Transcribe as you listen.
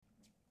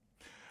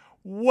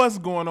What's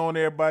going on,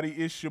 everybody?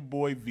 It's your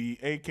boy V,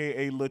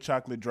 a.k.a. Lil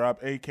Chocolate Drop,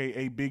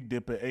 a.k.a. Big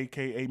Dipper,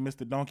 a.k.a.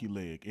 Mr. Donkey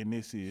Leg. And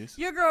this is...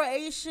 your girl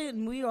Aisha,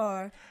 and we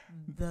are...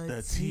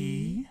 The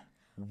Tea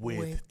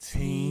with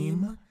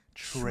Team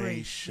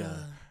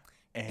Tracia.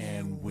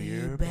 And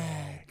we're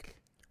back.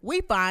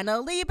 We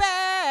finally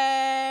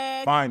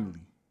back.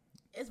 Finally.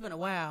 It's been a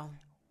while.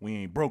 We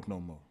ain't broke no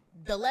more.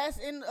 The last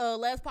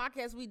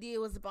podcast we did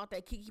was about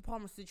that Keke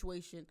Palmer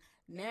situation.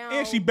 Now...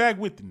 And she back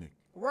with the nigga.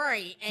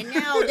 Right, and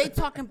now they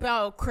talking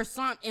about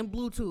croissant and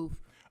Bluetooth.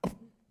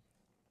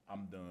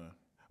 I'm done.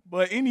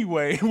 But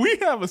anyway, we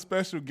have a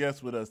special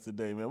guest with us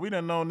today, man. We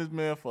done known this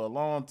man for a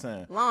long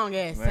time. Long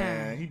ass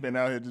time. He been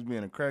out here just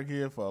being a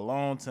crackhead for a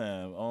long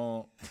time.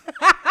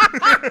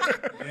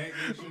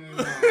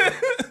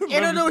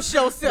 Introduce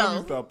yourself. Let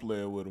me stop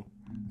playing with him.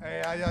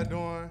 Hey, how y'all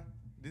doing?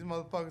 These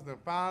motherfuckers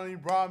have finally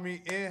brought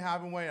me in.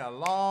 I've been waiting a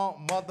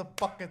long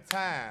motherfucking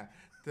time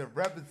to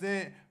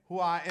represent who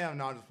I am.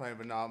 No, I'm just playing,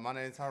 but no, my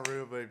name's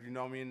Tyrell, but if you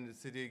know me in the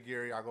city of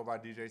Gary, I go by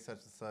DJ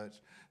such and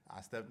such.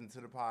 I stepped into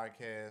the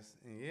podcast,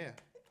 and yeah,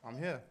 I'm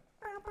here.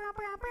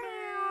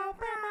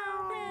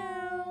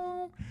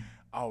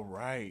 All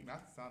right.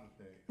 Not the sound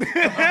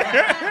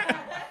effect.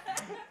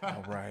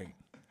 All right.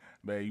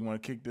 Man, you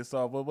want to kick this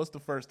off? What's the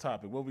first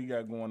topic? What we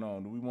got going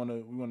on? Do we want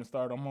to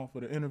start them off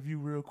with an interview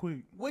real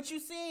quick? What you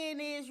saying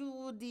is you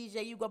a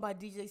DJ, you go by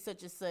DJ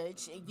such and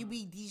such, and you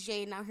be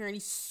DJing out here in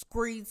these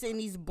streets and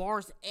these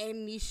bars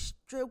and these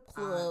strip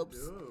clubs.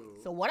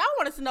 So what I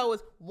wanted to know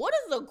is, what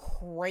is the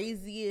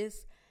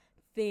craziest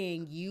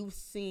thing you've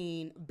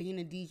seen being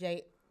a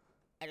DJ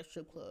at a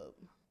strip club?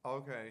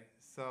 Okay,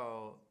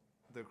 so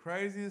the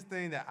craziest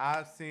thing that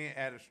I've seen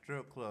at a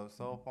strip club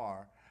so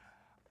far,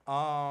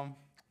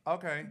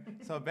 okay,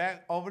 so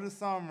back over the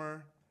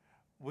summer,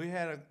 we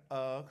had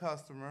a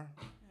customer.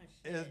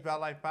 It was about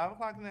like 5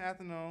 o'clock in the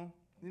afternoon.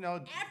 You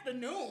know,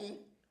 Afternoon?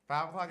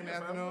 5 o'clock in the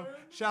afternoon.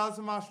 Shout out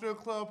to my strip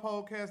club,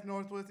 PoleKatz,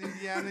 Northwest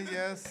Indiana.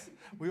 Yes,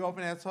 we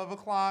open at 12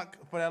 o'clock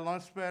for that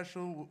lunch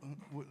special.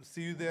 We'll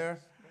see you there.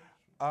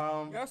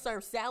 Y'all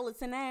serve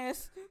salads and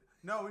ass?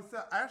 No,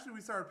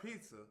 we serve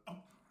pizza.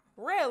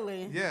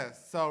 Really?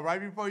 Yes. So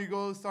right before you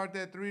go start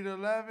that 3 to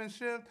 11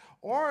 shift,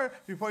 or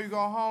before you go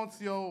home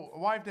to your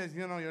wife that's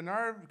getting on your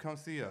nerve, come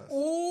see us.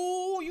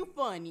 Ooh, you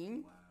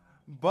funny.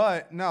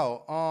 But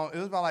no, it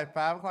was about like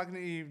 5 o'clock in the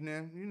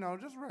evening. You know,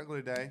 just a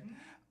regular day.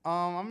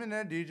 I'm in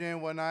there DJing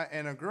and whatnot,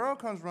 and a girl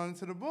comes running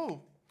to the booth,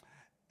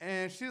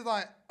 and she's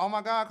like, "Oh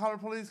my God, call the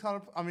police!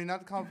 Not to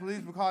call the police,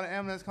 but call the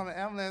ambulance! Call the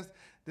ambulance!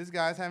 This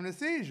guy's having a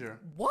seizure."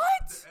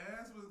 What? The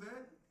ass was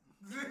that?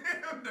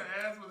 The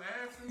ass was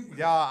asking?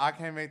 Y'all, I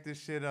can't make this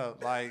shit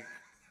up. Like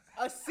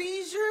A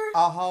seizure?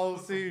 a whole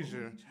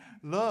seizure.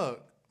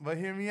 Look, but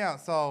hear me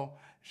out. So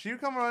she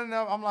come running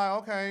up. I'm like,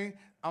 okay.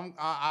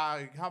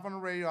 I hop on the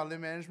radio. I let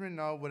management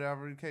know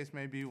whatever the case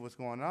may be, what's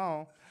going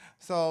on.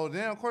 So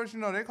then, of course, you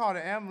know, they call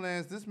the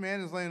ambulance. This man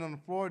is laying on the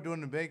floor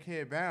doing the big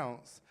head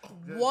bounce.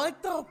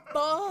 What the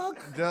fuck?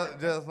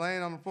 Just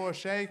laying on the floor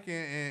shaking,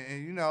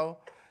 and you know,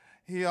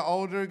 he an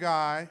older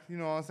guy. You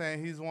know what I'm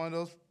saying? He's one of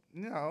those,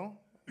 you know,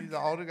 he's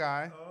an older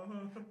guy.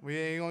 We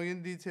ain't gonna get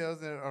into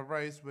details of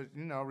race, but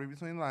you know, read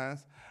between the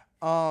lines.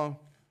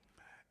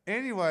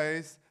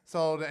 Anyways,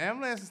 so the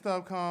ambulance and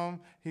stuff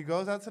come. He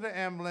goes out to the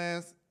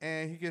ambulance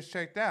and he gets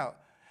checked out.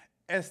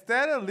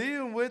 Instead of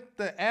leaving with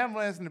the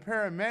ambulance and the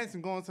paramedics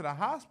and going to the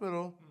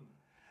hospital,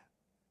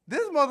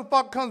 this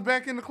motherfucker comes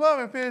back in the club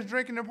and finishes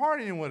drinking and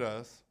partying with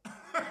us.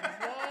 What?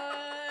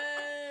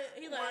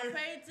 He like, I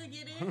paid to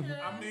get in here.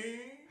 I mean,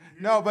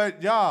 No,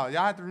 but y'all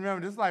have to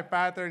remember, this is like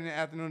 5:30 in the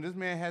afternoon. This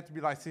man had to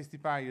be like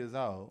 65 years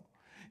old.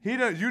 You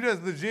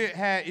just legit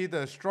had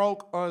either a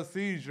stroke or a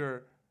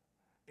seizure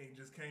and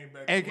just came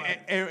back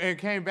and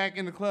came back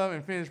in the club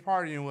and finished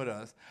partying with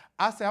us.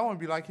 I said, I want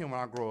to be like him when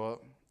I grow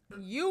up.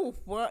 You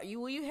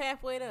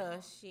halfway to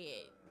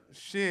shit.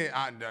 Shit,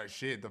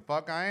 the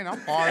fuck I ain't. I'm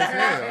far as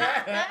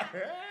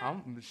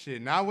hell.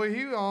 Not what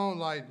he on,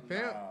 like,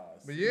 fam.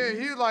 But yeah,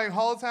 he was like,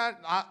 whole time,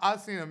 I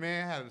seen a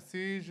man have a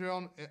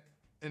seizure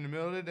in the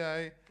middle of the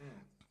day.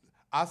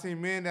 I seen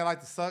men that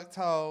like to suck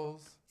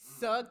toes.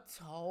 Suck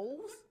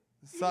toes?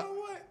 You know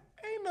what?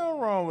 Ain't nothing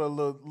wrong with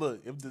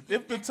look.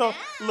 If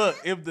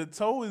the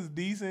toe is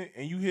decent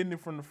and you hitting it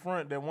from the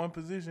front, that one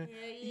position,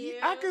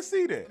 Yeah. I can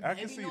see that. I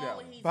can see that.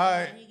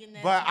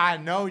 But I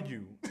know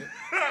you.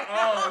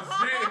 Oh,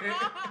 shit.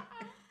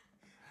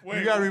 Wait,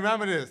 You gotta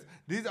remember this.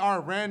 These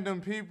aren't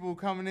random people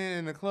coming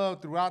in the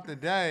club throughout the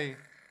day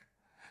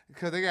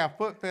because they got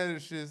foot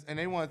fetishes and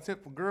they want to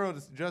tip a girl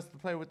just to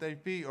play with their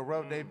feet or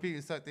rub their feet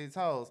and suck their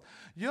toes.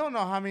 You don't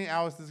know how many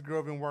hours this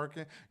girl been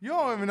working. You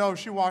don't even know if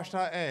she washed her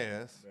ass.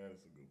 That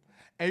is a good point.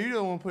 And you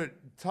don't want to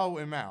put toe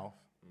in mouth.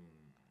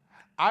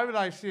 I be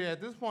like, shit.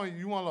 At this point,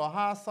 you want a little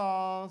hot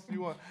sauce?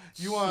 You want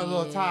a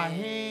little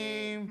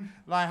tahini?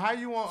 Like, how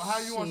you want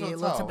your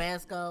little toe?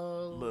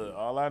 Tabasco. Look,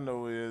 all I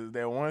know is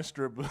that one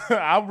stripper.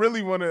 I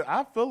really want to.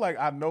 I feel like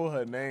I know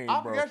her name,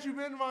 I bro. forgot you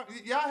been to my.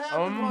 Y'all have been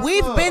to my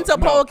We've club. been to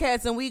No.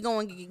 PoleKatz and we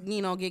going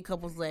to get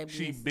couples lab.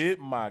 She bit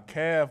my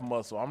calf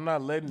muscle. I'm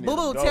not letting it Boo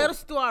boo, go. tell the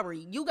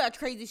story. You got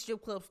crazy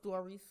strip club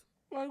stories.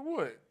 Like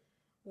what?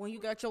 When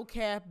you got your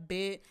calf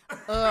bit,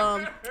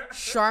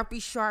 Sharpie.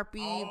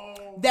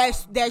 Oh,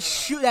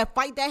 that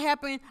fight that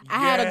happened. I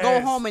had to go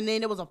Yes. home, and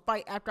then there was a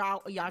fight after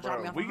y'all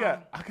dropped me Bro,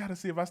 off. I gotta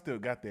see if I still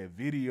got that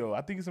video.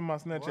 I think it's in my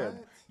Snapchat.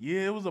 What?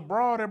 Yeah, it was a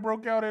brawl that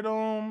broke out at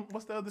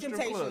what's the other strip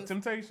club? Temptations.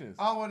 Temptations.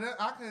 Oh well,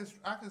 I can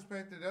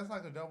expect it. That's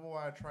like a double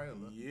wide trailer.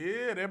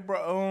 Yeah, that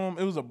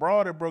it was a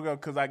brawl that broke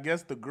out because I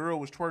guess the girl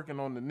was twerking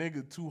on the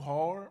nigga too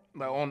hard,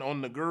 like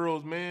on the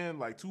girls, man,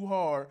 like too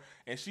hard,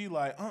 and she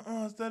like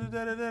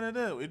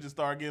da-da-da-da-da-da-da. It just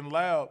started getting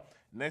loud.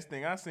 Next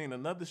thing I seen,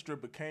 another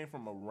stripper came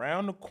from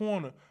around the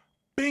corner,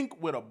 bink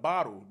with a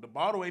bottle. The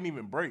bottle ain't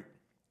even break,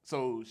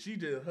 so she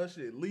just her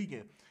shit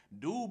leaking.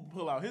 Dude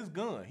pull out his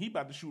gun. He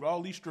about to shoot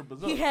all these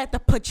strippers up. He had the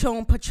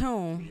pachon.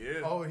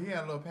 Yeah. Oh, he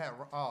had a little pat.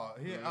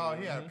 He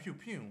had a pew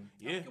pew.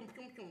 Yeah.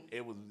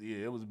 It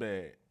was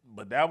bad.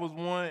 But that was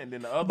one, and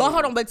then the other. But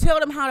hold on, but tell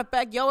them how the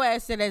fact your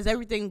ass said as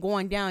everything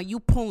going down, you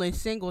pulling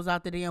singles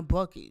out the damn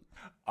bucket.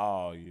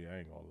 Oh yeah, I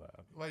ain't gonna lie.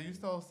 Like you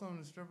stole some of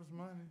the strippers'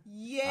 money.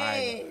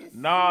 Yes.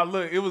 Nah,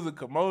 look, it was a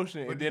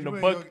commotion, and then the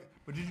bucket.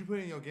 But did you put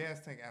it in your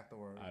gas tank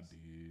afterwards? I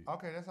did.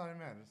 Okay, that's all that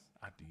matters.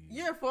 I did.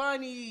 You're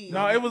funny.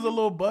 No, it was a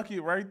little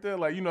bucket right there,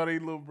 like they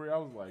little brick. I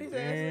was like, His ass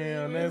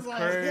damn, was that's like-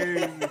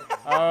 crazy.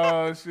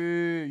 Oh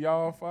shit,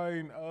 y'all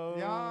fighting? Oh,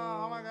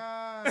 Y'all, oh my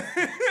god.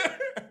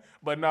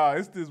 But nah,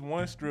 it's this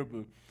one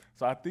stripper.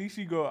 So I think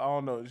she go. I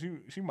don't know.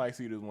 She might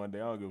see this one day.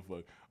 I don't give a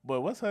fuck.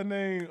 But what's her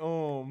name?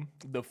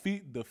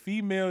 The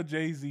female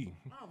Jay-Z.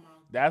 Oh my.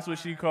 That's what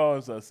she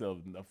calls herself.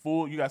 The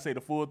full. You gotta say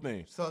the full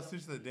thing. So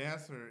she's a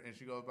dancer and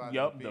she goes by.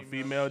 Yup, the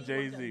female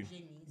Jay-Z.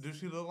 Does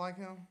she look like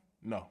him?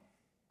 No,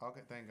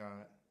 Okay, thank God.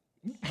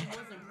 She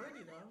wasn't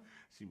pretty though.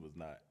 she was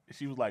not.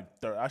 She was like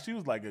she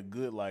was like a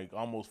good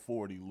almost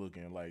 40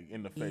 looking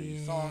in the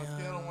face. So on a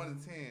scale of 1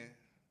 to 10.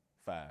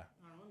 5.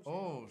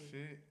 Oh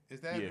shit! Is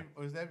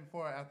that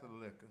before or after the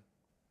liquor?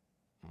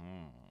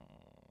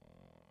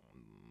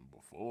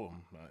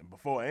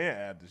 Before and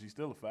after, she's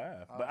still a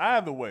 5. But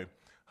either way,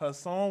 her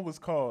song was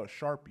called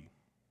Sharpie.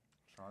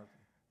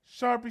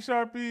 Sharpie.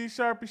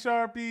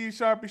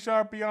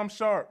 Sharpie, I'm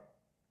sharp.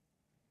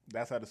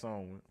 That's how the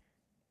song went.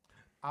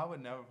 I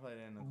would never play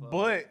that in the club.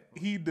 But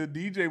the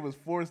DJ was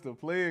forced to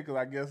play it because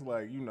I guess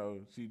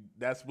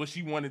that's what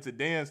she wanted to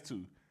dance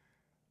to.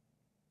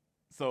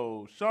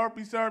 So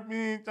Sharpie,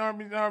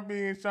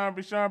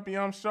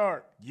 I'm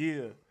sharp.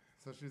 Yeah.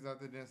 So she's out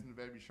there dancing to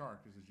Baby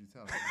Shark, is what you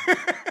telling me.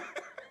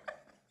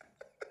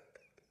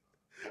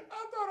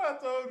 I thought I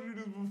told you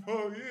this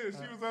before. Yeah,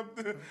 she was up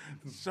there.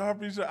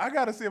 Sharpie. I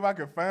gotta see if I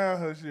can find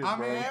her shit, I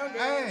bro. mean,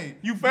 hey.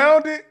 You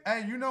found it?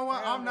 Hey, you know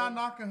what? I'm not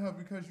knocking her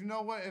because you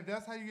know what? If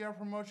that's how you gotta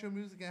promote your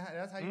music and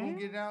that's how you gonna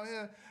get it out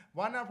here,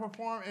 why not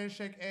perform and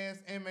shake ass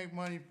and make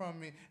money from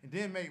me and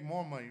then make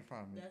more money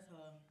from me? That's her.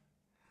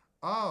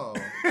 Oh.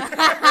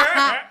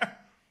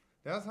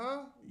 That's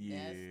her?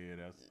 Yeah,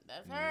 that's her.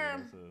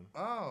 That's her.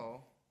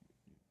 Oh.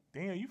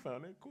 Damn, you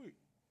found that quick.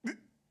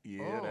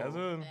 Yeah, Oh. that's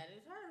her. That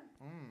is her.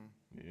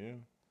 Yeah.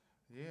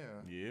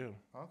 Yeah.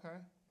 Okay.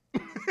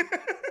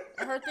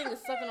 Her thing is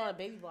sucking on a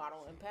baby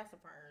bottle and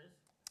pacifiers.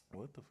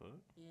 What the fuck?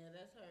 Yeah,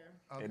 that's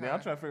her. Okay. And then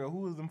I'm trying to figure out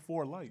who is them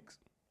 4 likes.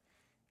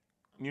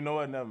 You know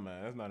what? Never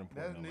mind. That's not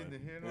important. That's no neither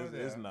way. here nor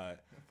It's there. not.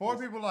 4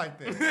 people like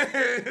that.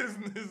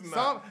 it's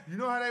not. You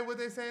know what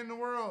they say in the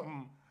world?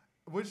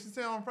 What you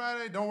say on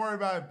Friday? Don't worry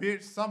about it,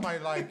 bitch. Somebody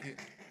like it.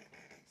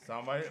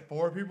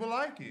 4 people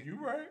like it. You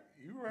right.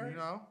 You right. You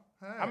know?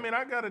 Hey. I mean,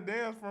 I got a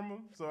dance from her,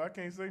 so I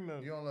can't say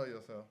nothing. You don't love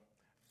yourself.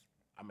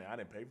 I mean, I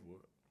didn't pay for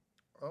it.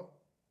 Oh,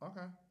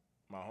 okay.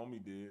 My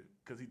homie did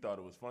because he thought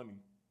it was funny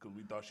because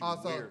we thought she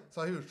was weird.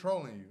 So he was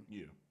trolling you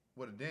Yeah.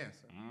 with a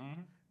dancer.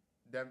 Mm-hmm.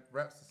 That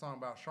raps the song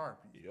about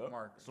Sharpie. Yep.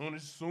 Marcus.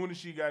 Soon as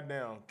she got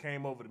down,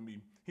 came over to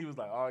me. He was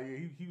like, "Oh yeah,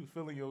 he was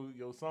feeling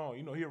your song.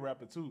 You know, he a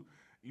rapper too.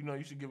 You know,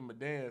 you should give him a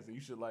dance and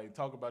you should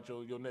talk about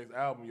your next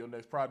album, your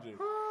next project."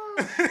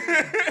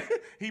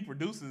 He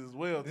produces as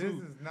well This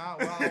too. is not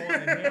what I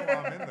want to hear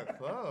while I'm in the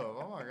club.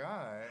 Oh my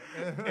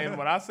god. And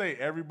when I say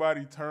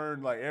everybody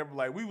turned,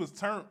 we was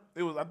turned.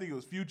 I think it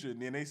was Future,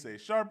 and then they say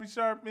Sharpie.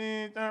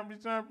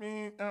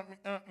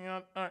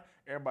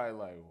 Everybody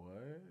like,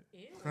 what?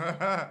 Ew. Hold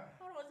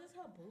on, is this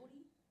her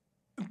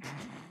booty?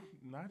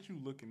 Not you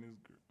looking this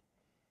girl.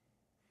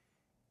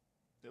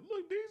 It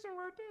look decent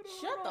right there.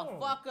 Though. Shut the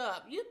fuck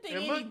up. You think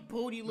any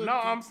booty look No,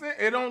 I'm saying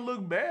it don't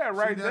look bad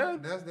right there.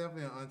 That's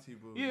definitely an auntie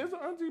booty. Yeah, it's an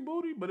auntie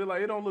booty, but it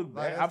don't look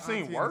bad. That's I've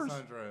seen auntie in a worse.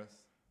 sundress.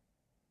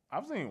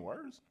 I've seen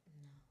worse.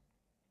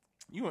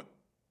 You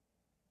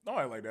don't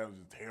act like that was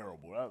just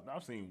terrible.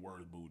 I've seen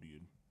worse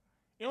booty.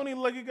 It don't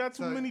even look like it got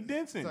too many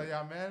dents in So it.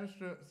 y'all mad at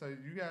strip? So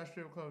you got a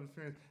strip club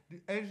experience?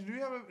 Asia,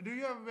 do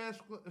you have a bad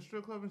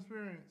strip club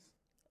experience?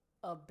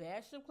 A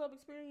bad strip club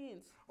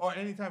experience? Or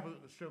any type of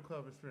strip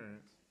club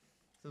experience.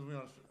 Since we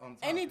on topic.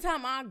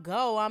 Anytime I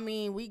go, I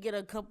mean, we get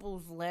a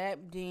couple's lap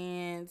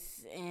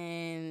dance,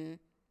 and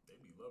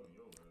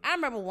I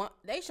remember one.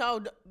 They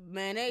showed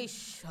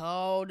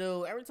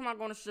do. Every time I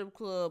go to a strip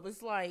club,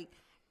 it's like,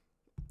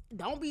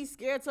 don't be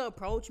scared to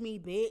approach me,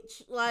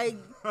 bitch. Like,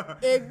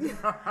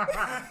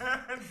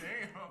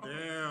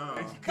 Damn.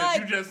 Because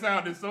Like, you just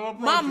sounded so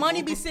approachable. my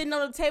money be sitting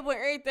on the table and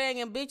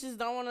everything, and bitches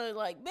don't want to,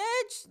 like,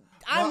 bitch,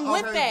 I'm Well,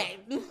 with okay,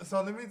 that.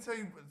 So let me tell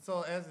you.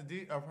 So as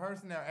a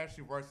person that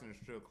actually works in a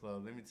strip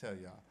club, let me tell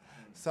y'all.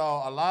 So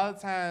a lot of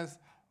times,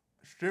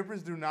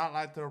 strippers do not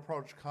like to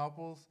approach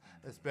couples,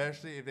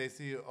 especially if they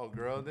see a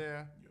girl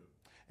there.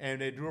 And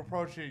they do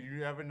approach you.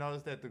 You ever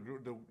notice that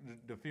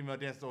the female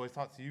dancers always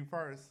talk to you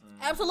first?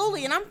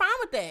 Absolutely, and I'm fine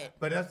with that.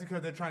 But that's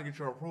because they're trying to get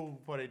your approval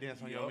before they dance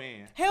on your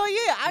man. Hell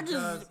yeah,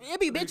 Because- it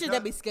be bitches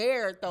that be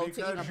scared though.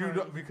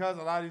 Because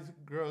a lot of these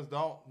girls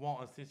don't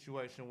want a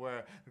situation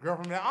where the girl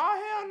from there,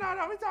 oh hell no,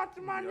 don't be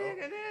talking to my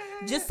nigga.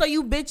 Just so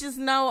you bitches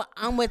know,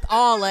 I'm with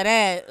all of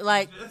that.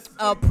 Like,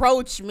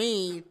 approach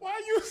me.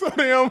 Why you so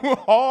damn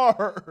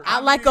hard? I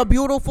like a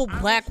beautiful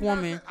black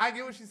woman. I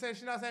get what she's saying.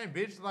 She's not saying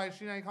bitch like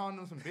she ain't calling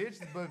them some bitches,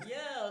 but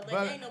Yeah,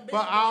 but, ain't no bitch.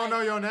 but I don't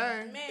know your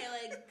name. Man,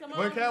 like, come on.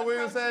 But Cat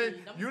Williams say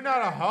you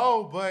not a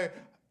hoe, but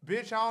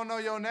bitch, I don't know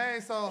your name,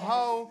 so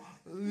hoe.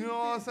 You know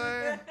what I'm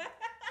saying?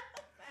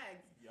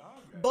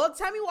 But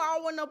tell me why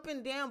I went up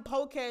in damn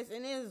PoleKatz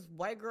and this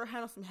white girl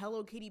had on some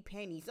Hello Kitty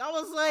panties. I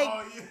was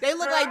like, they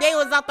look like they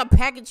was out the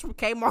package from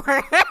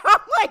Kmart. I'm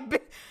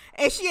like,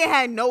 and she ain't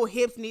had no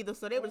hips neither,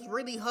 so they was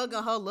really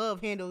hugging her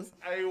love handles.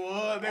 Hey,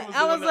 well, they was I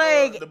doing was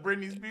like- the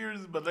Britney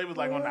Spears, but they was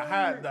like on the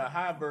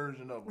high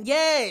version of them.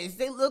 Yes,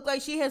 they look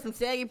like she had some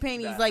saggy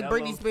panties That like Hello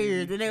Britney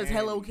Spears, Kitty and it was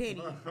Hello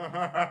Kitty.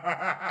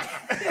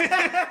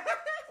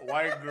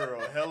 White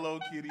girl, Hello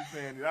Kitty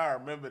panties. I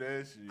remember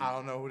that shit. I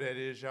don't know who that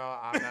is, y'all.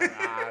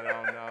 I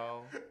don't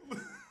know.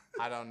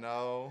 I don't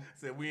know.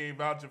 Said we ain't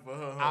vouching for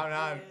her.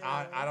 Huh?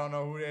 I don't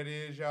know who that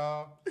is,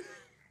 y'all.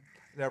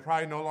 They're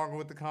probably no longer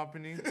with the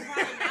company.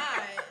 Probably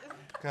not.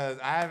 Because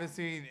I haven't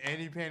seen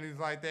any panties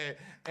like that.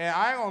 And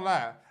I ain't gonna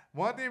lie.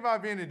 One thing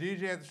about being a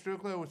DJ at the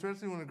strip club,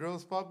 especially when the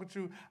girls fuck with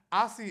you,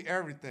 I see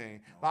everything.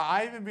 Like,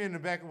 I even be in the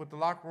back with the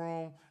locker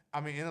room,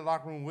 in the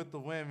locker room with the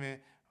women,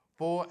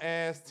 full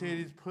ass,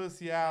 titties,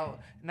 pussy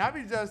out. And I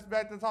be just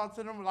back to talk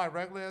to them like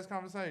regular ass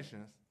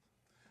conversations.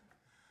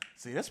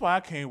 See, that's why I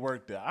can't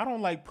work there. I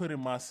don't like putting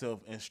myself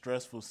in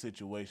stressful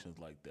situations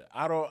like that.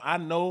 I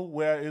know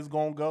where it's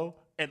gonna go,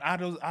 and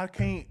I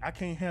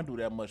can't handle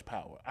that much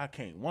power. I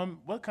can't.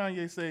 What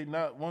Kanye say?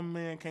 Not one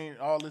man can't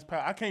all this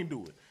power. I can't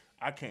do it.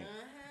 I can't.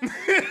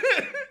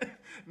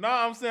 No,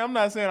 I'm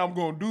not saying I'm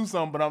gonna do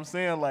something, but I'm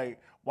saying, like,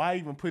 why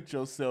even put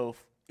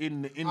yourself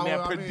in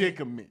that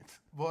predicament?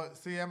 But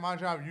see, at my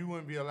job, you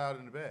wouldn't be allowed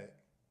in the back.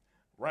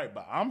 Right,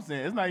 but I'm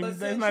saying it's not even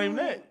But not even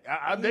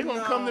that. They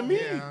gonna come to me.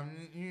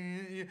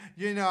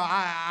 Yeah,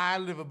 I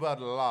live above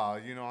the law.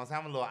 You know what I'm saying?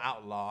 I'm a little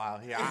outlaw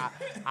out here.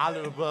 I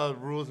live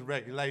above rules and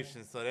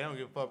regulations, so they don't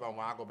give a fuck about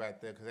when I go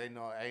back there because they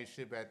know ain't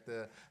shit back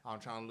there I'm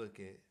trying to look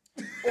at.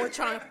 Or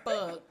trying to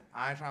fuck.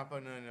 I ain't trying to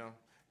fuck none of them.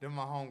 Them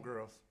my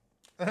homegirls.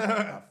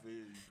 I feel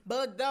you.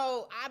 But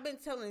though, I've been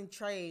telling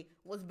Trey,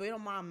 what's been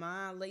on my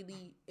mind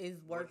lately is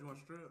work. You want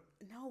to strip?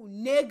 No,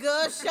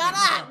 nigga, shut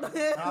up. I'm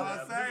saying,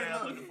 I'm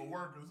look, looking for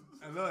workers.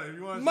 and look, if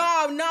you want to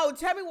Mom, no,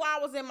 tell me why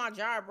I was in my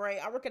job, right?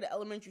 I work at an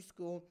elementary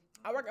school.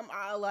 I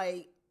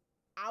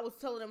was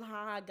telling them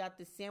how I got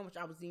this sandwich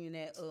I was eating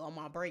at on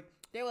my break.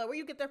 They were like, where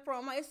you get that from?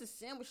 I'm like, it's a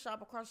sandwich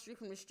shop across the street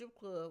from the strip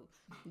club.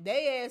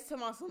 They asked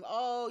him,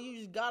 oh, you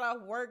just got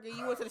off work and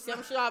you went to the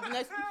sandwich shop. And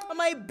I'm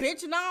like,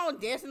 bitch, no, I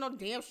don't dance in no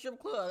damn strip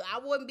club. I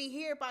wouldn't be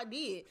here if I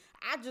did.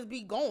 I'd just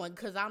be going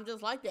because I'm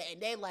just like that.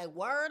 And they like,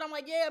 word? I'm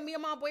like, yeah, me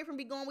and my boyfriend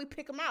be going. We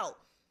pick them out.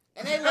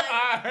 And they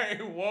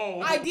like,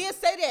 whoa. I did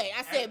say that.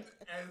 I said,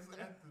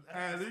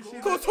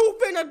 because who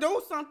finna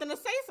do something to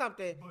say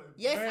something?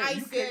 Yes, man, I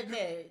you said can't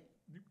that.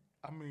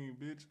 I mean,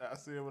 bitch, I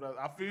said what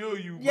I feel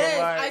you. Yes,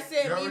 but like, I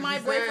said that me and what my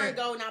you boyfriend said?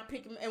 go and I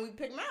pick him and we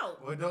pick him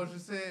out. What don't you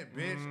say?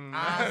 Bitch,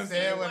 I I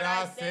said what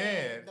I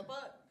said. The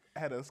fuck?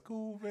 at a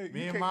school vac.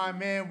 Me and my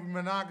man, we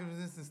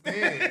monogamous instead.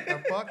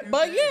 The fuck you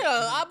But said?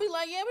 yeah, I'll be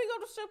like, yeah, we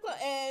go to strip club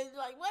and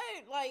like,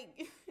 wait,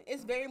 like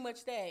it's very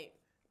much that.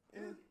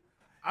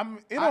 I mean,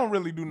 it don't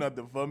really do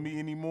nothing for me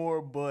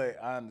anymore, but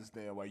I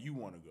understand why you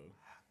want to go.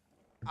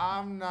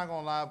 I'm not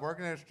gonna lie,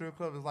 working at a strip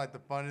club is like the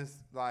funnest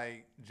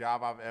like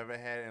job I've ever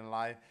had in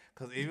life.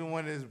 Cause even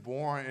when it's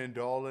boring and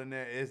dull in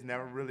there, it's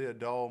never really a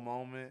dull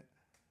moment.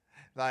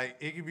 Like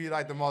it could be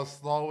like the most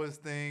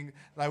slowest thing.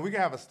 Like we could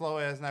have a slow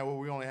ass night where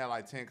we only had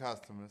like 10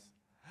 customers,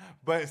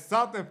 but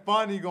something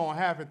funny gonna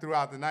happen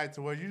throughout the night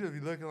to where you just be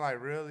looking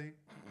like, really?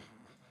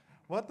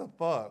 What the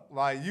fuck?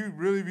 Like you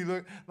really be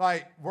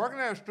like working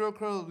at a strip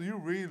club. You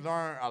really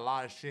learn a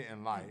lot of shit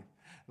in life.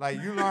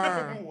 Like you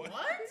learn. What?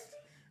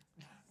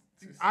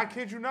 I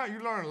kid you not,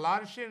 you learn a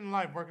lot of shit in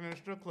life working in a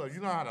strip club.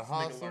 You learn how to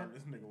hustle.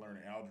 This nigga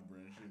learning algebra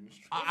and shit in the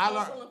street. I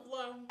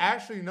learned.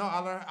 Actually, no.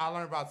 I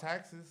learned about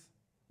taxes.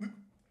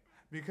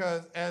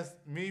 because as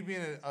me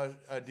being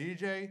a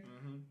DJ,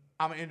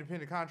 I'm an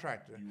independent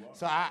contractor. You are.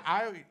 So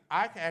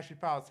I can actually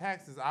file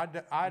taxes.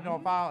 I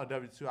don't file a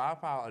W-2. I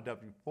file a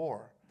W-4.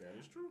 That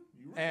is true.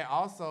 You right. And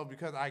also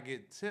because I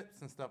get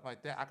tips and stuff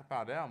like that, I can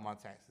file that on my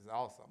taxes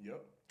also.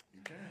 Yep.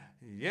 You can.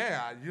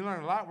 Yeah, you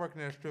learn a lot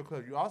working at a strip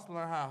club. You also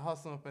learn how to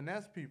hustle and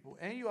finesse people,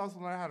 and you also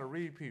learn how to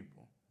read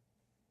people.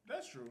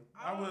 That's true.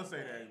 I will say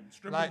that.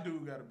 Strippers do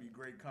got to be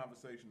great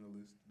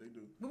conversationalists. They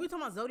do. We be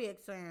talking about zodiac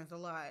signs a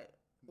lot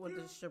with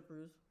the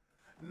strippers.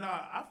 Nah,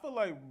 I feel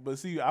like, but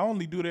see, I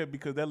only do that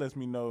because that lets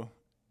me know.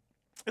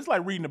 It's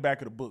like reading the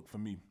back of the book for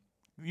me.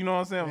 You know what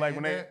I'm saying? Like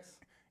when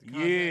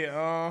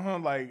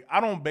like I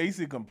don't base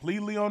it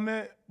completely on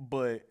that,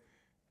 but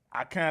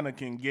I kind of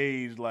can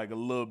gauge like a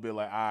little bit.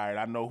 Like, all right,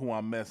 I know who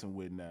I'm messing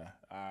with now.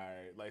 All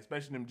right, like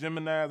especially them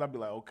Geminis, I'd be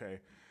like, okay,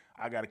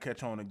 I got to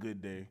catch on a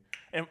good day.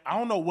 And I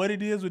don't know what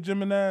it is with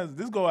Geminis.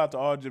 This go out to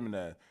all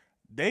Geminis.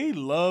 They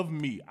love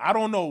me. I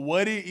don't know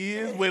what it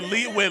is with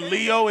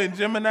Leo and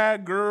Gemini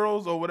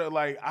girls or whatever.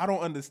 Like, I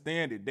don't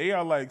understand it.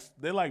 They're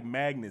like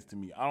magnets to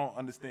me. I don't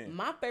understand.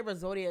 My favorite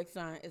zodiac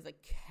sign is a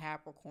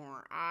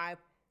Capricorn. I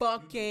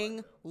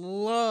fucking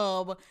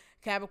love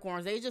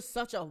Capricorns. They just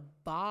such a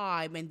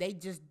vibe and they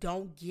just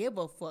don't give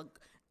a fuck.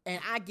 And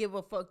I give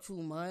a fuck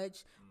too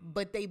much,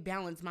 but they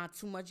balance my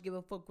too much give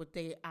a fuck with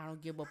I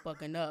don't give a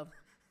fuck enough.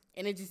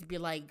 And it just be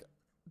like,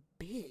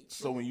 bitch.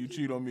 So when you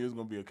cheat on me, it's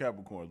gonna be a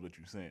Capricorn, is what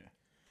you're saying.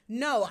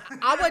 No,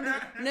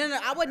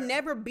 I would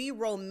never be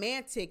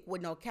romantic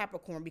with no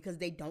Capricorn because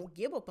they don't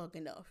give a fuck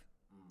enough.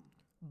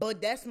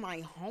 But that's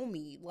my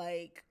homie.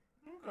 Like,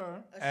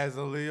 okay. As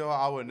a Leo,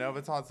 I would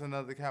never talk to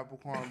another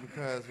Capricorn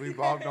because we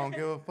both don't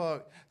give a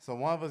fuck. So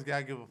one of us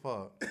gotta give a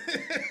fuck.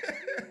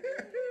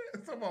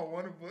 Talking about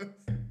one of us.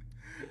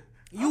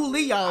 You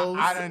Leos.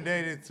 I done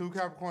dated 2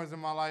 Capricorns in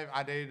my life.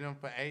 I dated them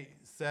for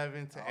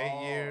 7 to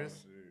 8 years.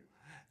 Shit.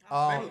 They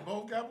was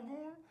both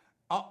Capricorn?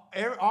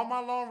 All my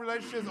long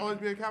relationships always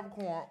be a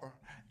Capricorn,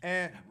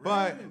 and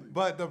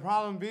but the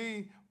problem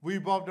be we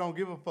both don't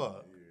give a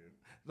fuck. Yeah.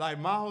 Like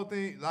my whole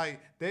thing, like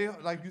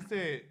you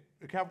said,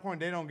 the Capricorn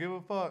they don't give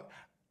a fuck.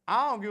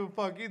 I don't give a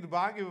fuck either, but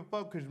I give a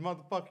fuck because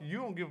motherfucker you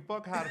don't give a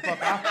fuck how the fuck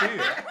I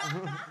feel.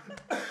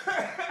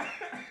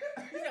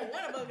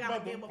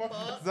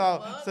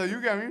 So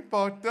you got me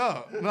fucked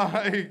up.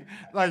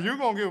 Like you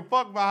gonna give a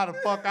fuck about how the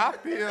fuck I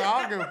feel.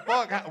 I don't give a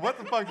fuck what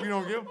the fuck you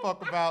don't give a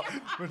fuck about.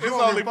 But it's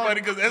only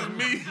funny because that's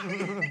me.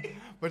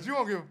 But you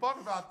don't give a fuck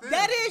about this.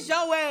 That is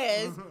your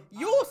ass.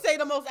 You'll say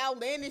the most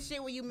outlandish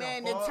shit when you mad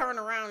and then turn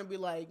around and be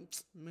like,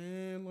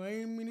 man, I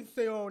ain't mean to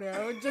say all that.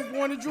 I just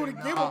wanted you to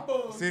give a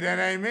fuck. See, that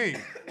ain't me.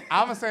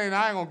 I'm saying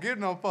I ain't gonna give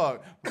no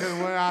fuck. Because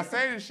when I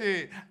say the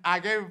shit, I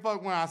gave a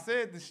fuck when I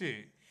said the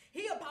shit.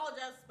 He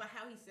apologized for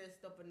how he said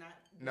stuff, but not.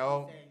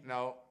 No.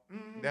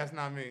 That's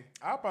not me.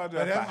 I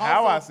apologize for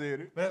how I said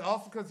it. But it's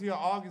also because he's an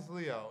August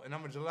Leo and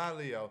I'm a July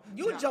Leo.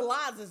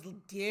 July's is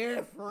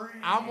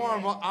different.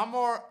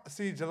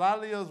 See, July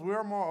Leos,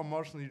 we're more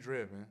emotionally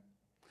driven.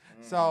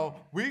 So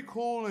we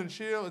cool and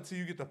chill until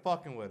you get to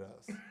fucking with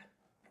us.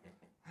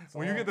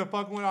 When you get to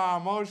fucking with our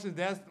emotions,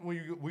 that's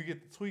when we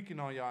get to tweaking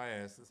on y'all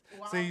asses.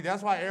 Wow. See,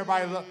 that's why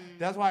everybody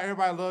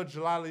loves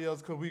July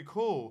Leos, because we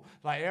cool.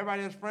 Like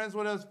everybody that's friends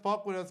with us,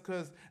 fuck with us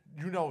because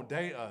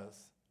date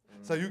us.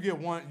 So you get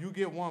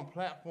one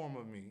platform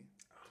of me.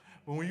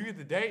 But when you get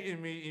to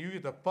dating me and you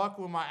get to fuck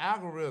with my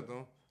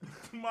algorithm,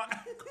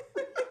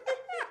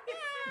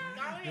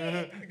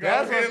 Then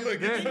that's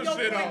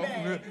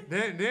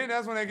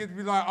when they get to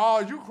be like,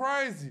 oh, you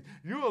crazy.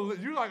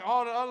 You like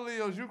all the other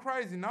Leos, you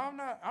crazy. No,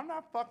 I'm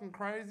not fucking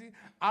crazy.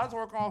 I just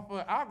work off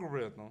an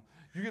algorithm.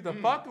 You get to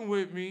fucking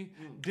with me,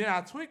 then I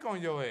tweak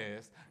on your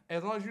ass.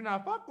 As long as you're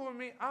not fucking with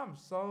me, I'm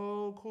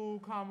so cool,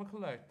 calm, and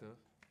collective.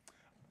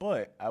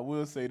 But I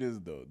will say this,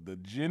 though. The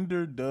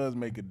gender does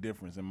make a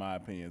difference, in my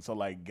opinion. So,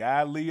 like,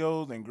 guy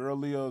Leos and girl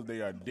Leos,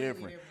 they are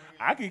different.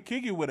 I can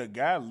kick it with a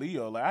guy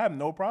Leo. Like, I have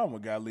no problem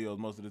with guy Leos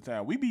most of the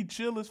time. We be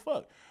chill as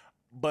fuck.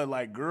 But,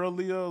 like, girl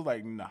Leos,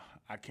 like, nah,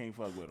 I can't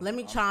fuck with them. Let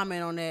me chime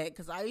in on that,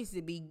 because I used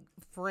to be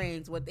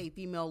friends with a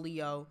female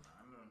Leo,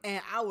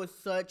 and I was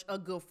such a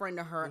good friend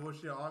to her. Was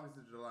she August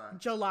or July?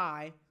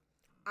 July.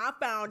 I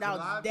found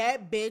out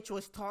that bitch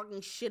was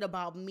talking shit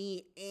about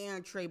me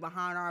and Trey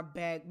behind our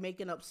back,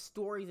 making up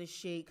stories and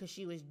shit because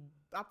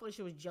I thought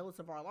she was jealous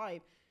of our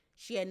life.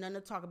 She had nothing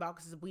to talk about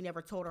because we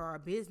never told her our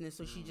business,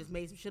 so she just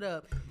made some shit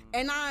up.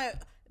 And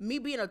me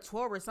being a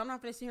Taurus, I'm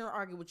not going to sit here and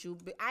argue with you,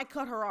 but I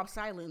cut her off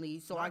silently.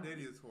 So my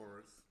daddy is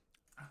Taurus.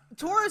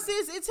 Taurus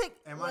it take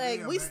and my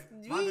daddy a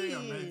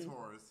May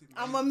Taurus.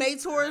 I'm a May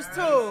Taurus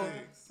too.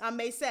 I'm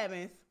May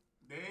 7th.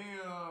 Damn.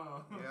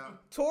 Yeah.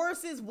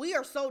 Tauruses, we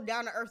are so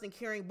down to earth and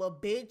caring,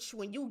 but bitch,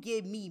 when you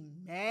get me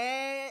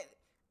mad,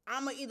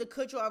 I'ma either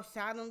cut you off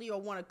silently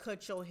or want to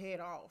cut your head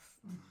off.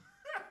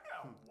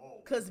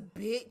 Cause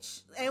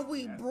bitch, and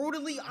we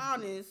brutally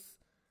honest.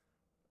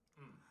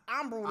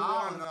 I'm brutally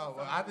honest. I don't know.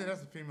 Well, I think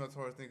that's a female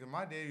Taurus thing. Cause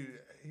my daddy,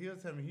 he'll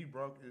tell me he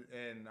broke it,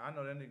 and I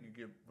know that nigga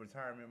get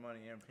retirement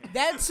money and pension.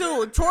 That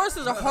too.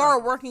 Tauruses are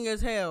hard working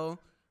as hell.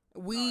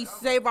 We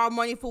save our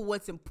money for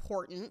what's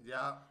important.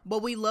 Yeah.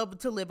 But we love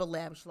to live a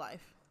lavish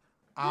life.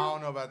 I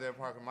don't know about that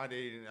part. 'Cause my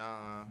dating.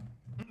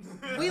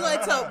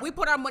 We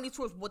put our money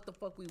towards what the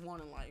fuck we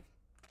want in life.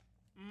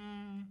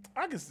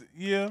 I can see,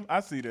 yeah, I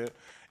see that.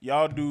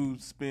 Y'all do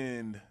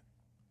spend.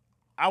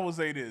 I would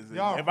say this: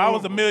 Y'all if I was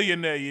a frugal.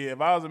 millionaire,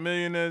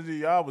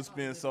 y'all would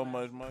spend so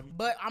much money.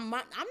 But I'm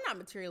not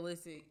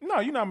materialistic. No,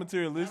 you're not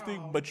materialistic,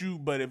 but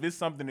if it's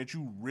something that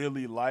you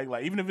really like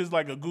even if it's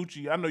like a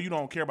Gucci, I know you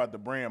don't care about the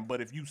brand,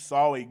 but if you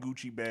saw a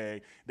Gucci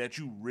bag that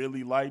you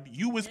really liked,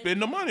 you would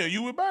spend the money or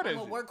you would buy that I'm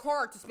gonna shit. work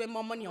hard to spend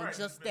my money on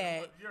just that,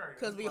 right,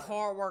 because we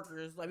hard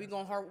workers. Like we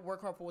gonna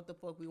work hard for what the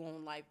fuck we want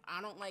in life. I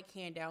don't like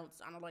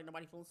handouts. I don't like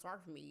nobody feeling sorry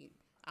for me.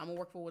 I'm gonna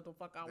work for what the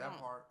fuck I That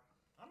want. part.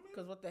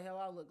 Because what the hell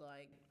I look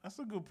like. That's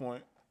a good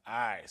point. All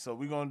right, so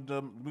we're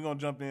gonna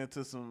jump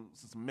into some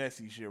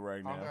messy shit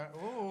right now. Okay.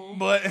 Ooh.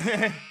 But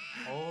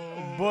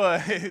Oh.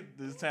 but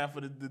it's time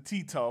for the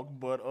tea talk.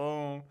 But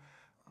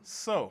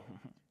so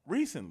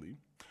recently,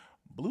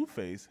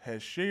 Blueface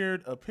has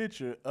shared a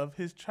picture of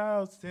his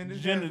child's Send his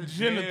ass to jail.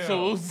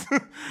 genitals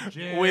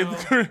Jail.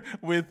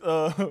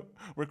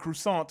 with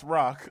croissant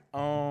rock.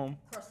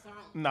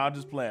 Nah,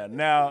 just playing.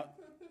 Now,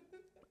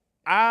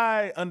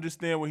 I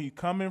understand where he's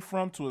coming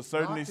from to a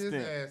certain Knock his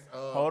extent. ass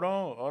up. Hold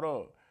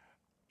on.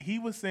 He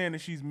was saying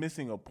that she's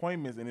missing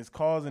appointments and it's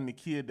causing the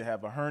kid to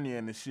have a hernia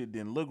and the shit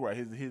didn't look right.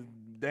 His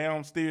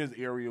downstairs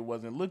area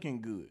wasn't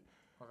looking good.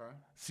 Okay.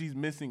 She's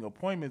missing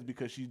appointments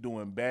because she's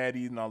doing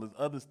baddies and all this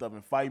other stuff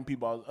and fighting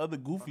people, all this other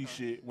goofy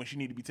shit when she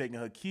need to be taking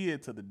her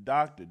kid to the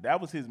doctor. That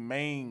was his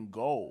main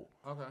goal.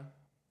 Okay.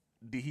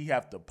 Did he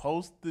have to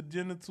post the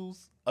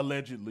genitals?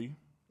 Allegedly.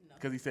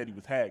 Because he said he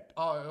was hacked.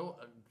 Oh.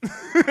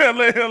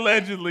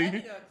 Allegedly. That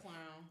nigga a clown.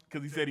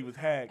 Because he said he was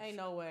hacked. Ain't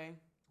no way.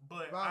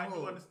 But By I do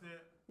who? understand.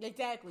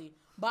 Exactly.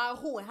 By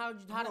who and how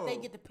did they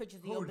Who? get the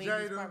pictures of Who, your baby's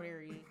Jada? private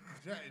area?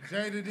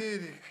 Jada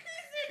did it.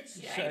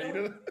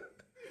 Jada.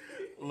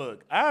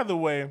 Look, either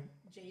way,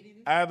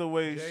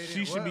 Jada.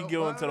 she should be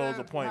going to those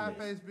What appointments.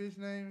 high face bitch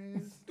name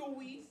is?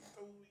 Stewie.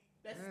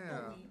 That's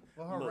Damn. Stewie.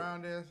 Well, her Look.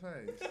 round ass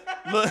face.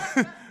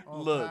 Look,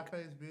 Oh, look. high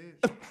face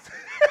bitch. Go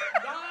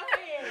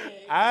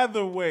ahead.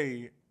 Either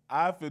way,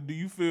 do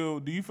you feel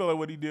like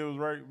what he did was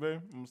right,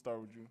 babe? I'm gonna start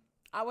with you.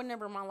 I would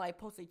never in my life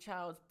post a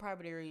child's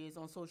private areas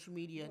on social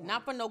media.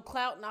 Not for no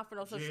clout, not for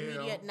no social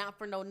media, not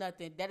for no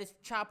nothing. That is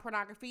child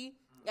pornography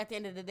at the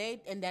end of the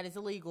day, and that is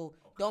illegal.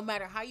 Don't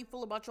matter how you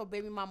feel about your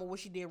baby mama, what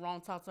she did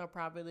wrong, talk to her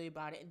privately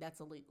about it, and that's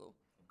illegal.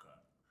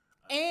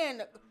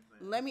 And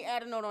let me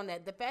add a note on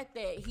that. The fact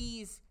that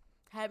he's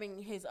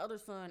having his other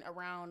son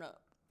around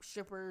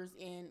strippers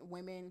and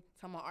women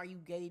talking about, are you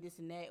gay, this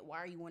and that? Why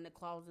are you in the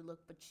closet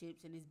looking for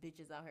chips and these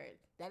bitches out here?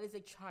 That is a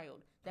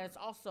child. That is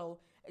also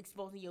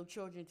exposing your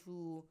children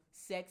to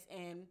sex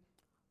and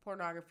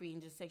pornography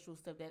and just sexual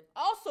stuff that's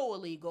also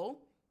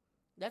illegal.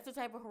 That's a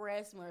type of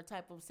harassment or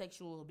type of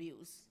sexual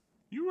abuse.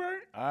 You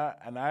right.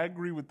 I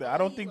agree with that. I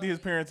don't think that his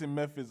parents in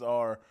Memphis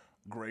are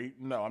great.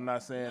 No, I'm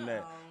not saying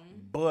that.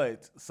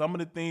 But some of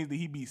the things that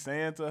he be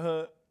saying to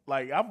her,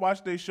 like I've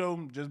watched their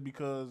show just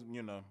because,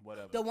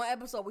 whatever. The one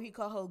episode where he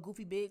called her a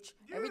goofy bitch,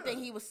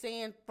 everything he was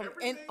saying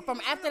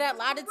from after that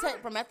lie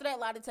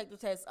detector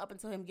test up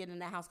until him getting in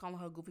that house calling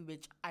her a goofy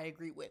bitch, I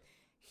agree with.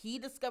 He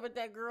discovered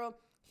that girl.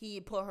 He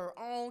put her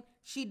on.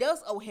 She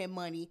does owe him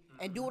money,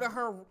 and due to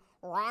her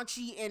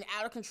raunchy and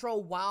out of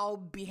control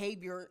wild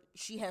behavior,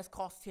 she has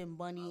cost him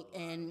money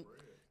and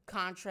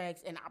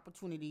contracts and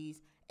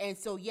opportunities. And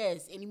so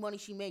yes, any money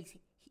she makes,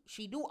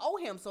 she do owe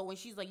him. So when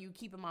she's like, you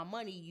keeping my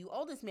money, you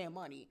owe this man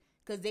money,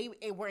 because they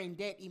were in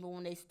debt even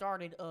when they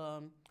started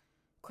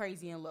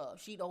Crazy in Love.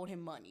 She owed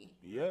him money.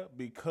 Yeah,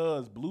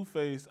 because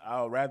Blueface,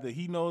 rather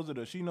he knows it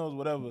or she knows,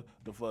 whatever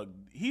the fuck,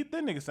 that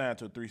nigga signed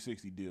to a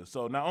 360 deal.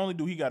 So not only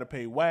do he got to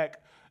pay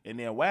Whack, and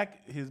then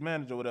Whack, his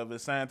manager or whatever,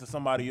 is signed to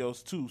somebody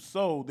else too.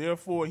 So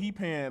therefore, he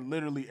paying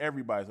literally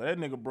everybody. So that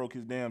nigga broke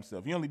his damn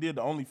self. He only did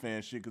the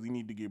OnlyFans shit because he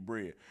need to get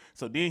bread.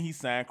 So then he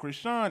signed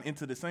Krishan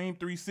into the same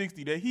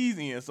 360 that he's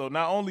in. So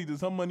not only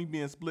does her money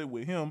being split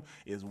with him,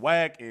 it's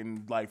Whack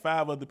and like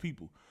 5 other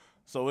people.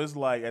 So it's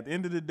like, at the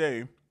end of the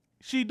day,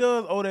 she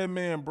does owe that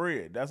man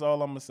bread. That's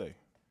all I'm gonna say.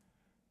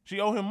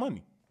 She owe him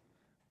money.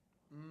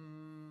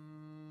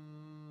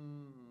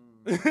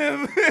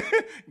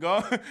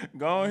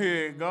 Go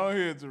ahead,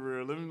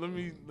 Terrell. Let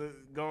me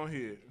go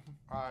ahead.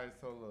 All right,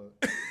 so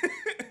look.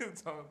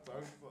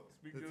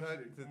 Speak your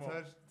shit. Come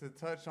on. To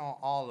touch on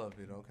all of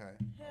it, okay.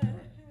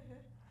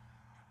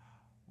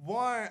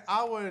 One,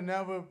 I would have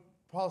never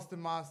posted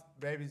my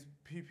baby's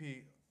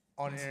pee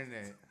on the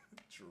internet.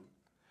 True.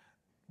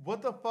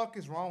 What the fuck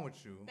is wrong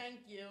with you?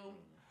 Thank you.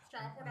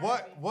 Child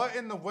pornography. What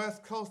in the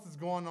West Coast is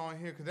going on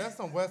here? Because that's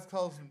some West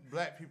Coast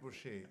black people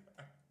shit.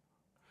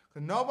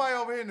 Because nobody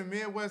over here in the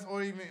Midwest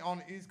or even on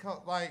the East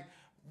Coast, like,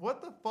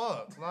 what the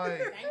fuck? Like,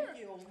 Thank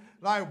you.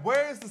 like,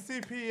 where is the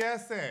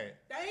CPS at?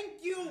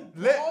 Thank you.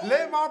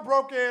 Let my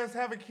broke ass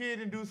have a kid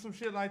and do some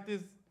shit like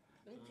this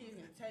Them kids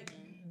are taken.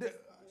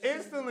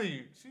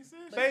 instantly. She said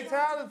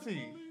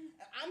Fatality.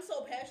 I'm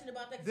so passionate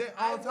about that. Then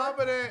on top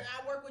of that,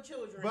 I work with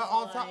children. but so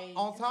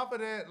on top of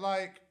that,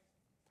 like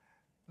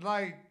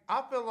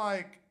I feel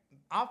like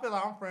I'm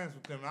friends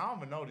with them. And I don't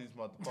even know these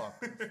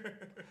motherfuckers.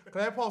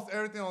 Cause they post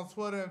everything on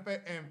Twitter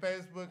and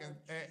Facebook and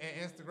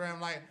Instagram.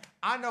 Like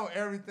I know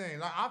everything.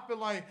 Like I feel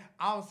like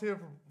I was here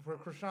for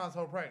Krishan's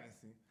whole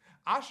pregnancy.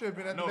 I should have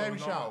been at the baby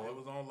shower. It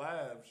was on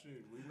live.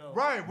 Shit, we know.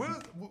 Right. This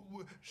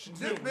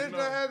bitch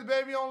done had the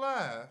baby on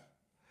live.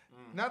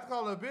 Not to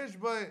call her a bitch,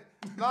 but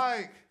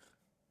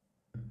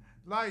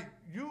like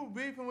you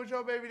beefing with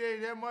your baby daddy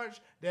that much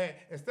that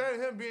instead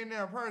of him being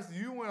there in person,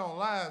 you went on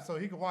live so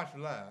he could watch it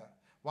live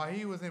while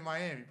he was in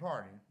Miami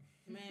partying.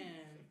 Man.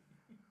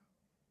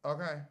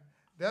 Okay.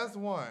 That's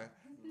one.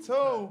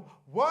 Two,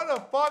 what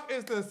the fuck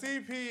is the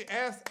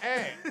CPS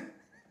Act?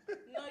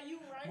 No, you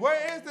right.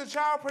 Where is the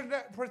Child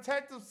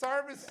Protective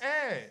Service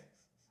at?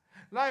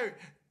 Like,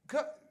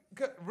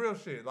 real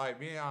shit. Like,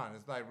 being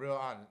honest. Like, real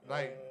honest.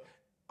 Like,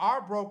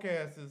 our broke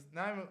asses,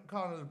 not even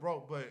calling us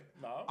broke, but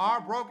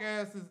our broke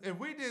asses, if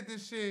we did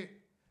this shit,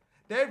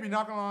 they'd be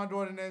knocking on our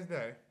door the next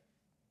day.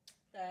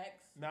 Facts.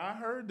 Now, I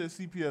heard that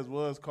CPS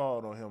was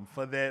called on him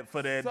for that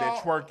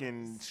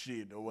twerking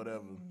shit or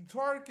whatever.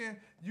 Twerking,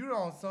 you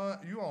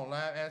on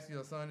live asking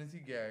your son, is he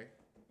gay?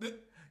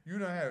 You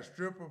done had a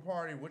stripper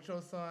party with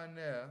your son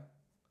there.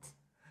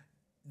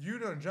 You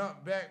done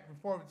jumped back and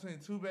forth between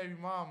two baby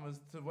mamas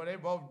to where they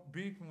both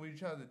beefing with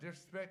each other,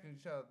 disrespecting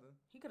each other.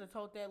 He could have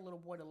told that little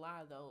boy to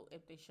lie, though,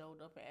 if they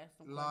showed up and asked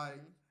him Like,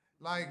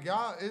 questions.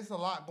 y'all, it's a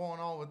lot going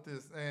on with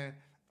this. And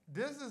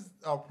this is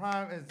a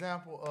prime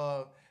example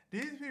of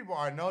these people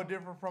are no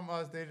different from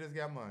us. They just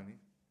got money.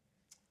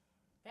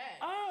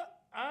 Facts.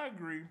 I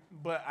agree,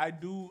 but I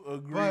do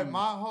agree. But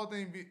my whole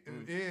thing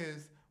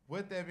is,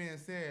 with that being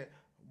said,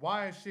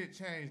 why has shit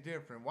changed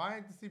different? Why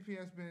ain't the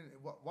CPS been?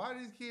 Why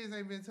these kids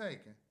ain't been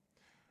taken?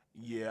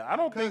 Yeah, I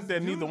don't think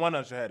that neither one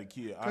of us should have a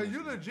kid. Cause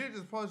you legit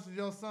just posted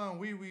your son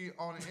wee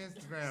on the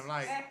Instagram.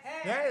 Like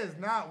that is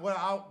not what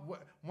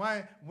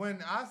when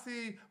I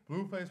see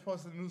Blueface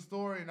post a new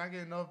story and I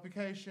get a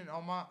notification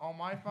on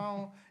my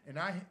phone and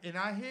I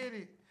hit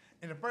it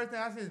and the first thing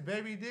I see is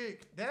baby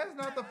dick. That's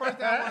not the first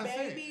thing I want to see.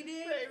 Baby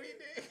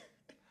dick.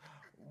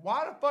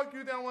 Why the fuck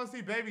you don't want to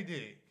see baby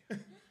dick?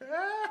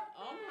 Oh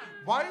my.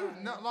 Why you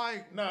not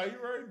like? Nah, you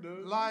right,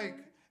 dude. Like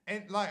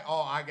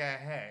oh, I got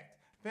hacked.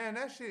 Man,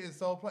 that shit is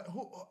so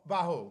who?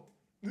 By who?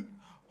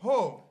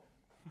 Who?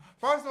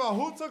 First of all,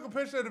 who took a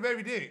picture of the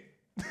baby dick?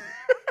 Thank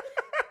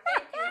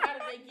you. How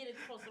did they get it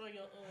posted on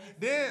your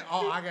Then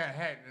I got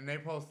hacked and they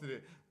posted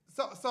it.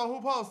 So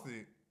who posted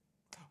it?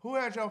 Who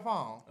had your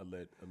phone?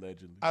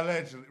 Allegedly.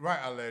 Allegedly, right?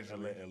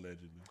 Allegedly.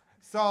 Allegedly.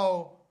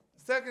 So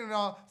second of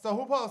all, so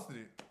who posted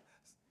it?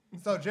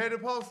 So Jada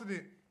posted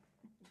it.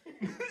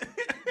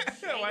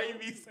 Why you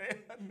be saying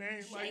her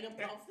name like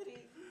that? Posted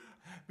it.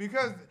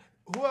 Because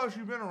who else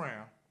you been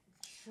around?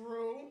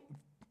 True.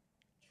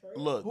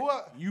 Look,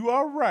 you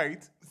are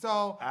right.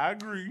 So I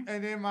agree.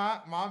 And then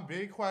my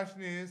big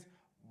question is,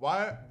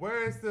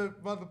 where is the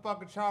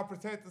motherfucking Child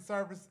Protective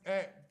Service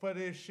at for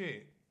this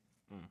shit?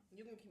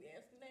 You can keep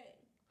asking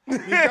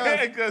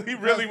that. Because he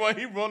really want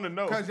to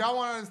know. Because y'all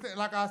want to understand,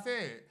 like I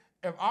said,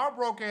 if our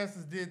broke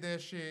asses did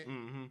that shit,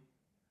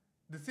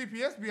 the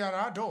CPS be out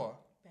our door.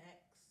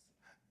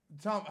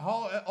 Facts.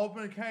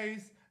 Open a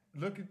case,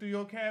 looking through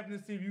your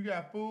cabinet, see if you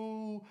got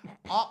food,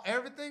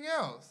 everything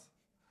else.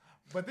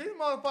 But these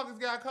motherfuckers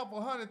got a couple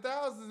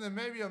 $100,000 and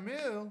maybe $1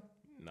 million.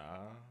 Nah.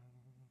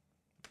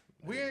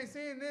 We ain't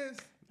seen this.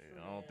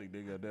 I don't think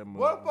they got that much.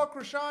 What for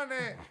Krishan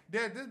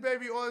that this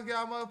baby always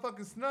got a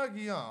motherfucking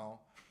Snuggie on?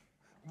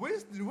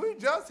 We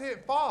just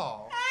hit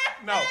fall.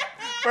 No.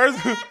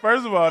 First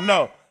of all,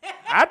 no.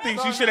 I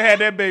think she should have had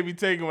that baby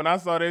taken when I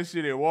saw that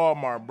shit at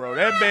Walmart, bro.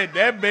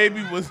 That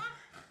baby was,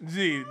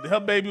 her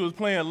baby was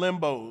playing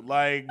limbo.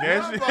 Like,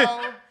 that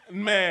shit,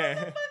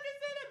 man.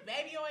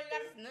 Baby always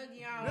got a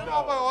Snuggie on. This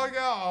motherfucker always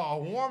got a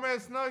warm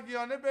ass Snuggie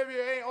on. That baby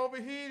ain't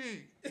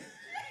overheated.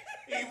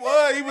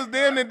 He was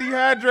damn near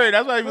dehydrated.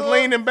 That's why he was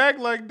leaning back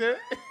like that.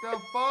 The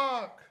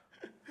fuck?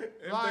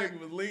 That baby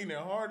was leaning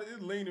hard.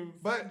 It's leaning.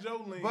 But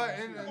Joe leaning. But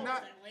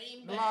not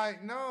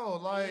like no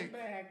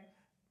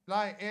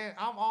like and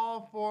I'm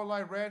all for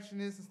like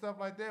ratchetness and stuff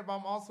like that. But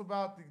I'm also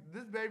about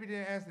this baby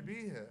didn't ask to be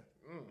here.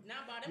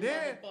 Not about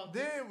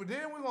them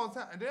Then we're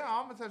gonna then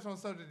I'm gonna touch on a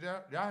subject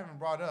y'all haven't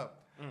brought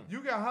up.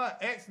 You got her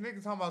ex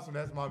nigga talking about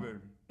that's my baby.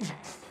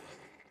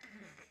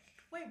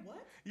 Wait,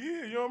 what?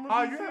 Yeah, you don't remember?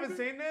 Oh, you haven't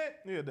seen that?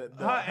 Yeah,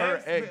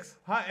 her ex.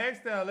 Her ex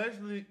that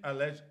allegedly. Why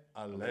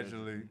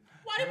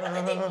they put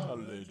that in?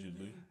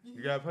 Allegedly.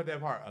 You gotta put that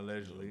part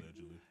allegedly.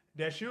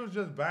 That she was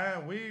just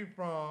buying weed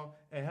from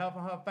and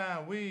helping her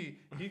find weed.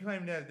 He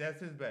claimed that's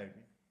his baby.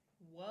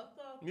 What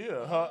the?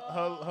 Yeah,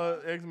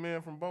 her ex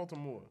man from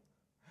Baltimore.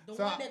 The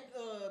one that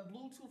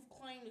Bluetooth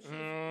claimed that she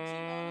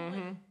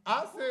was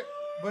I said,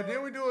 but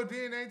then we do a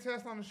DNA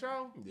test on the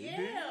show.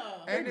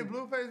 Yeah. Ain't it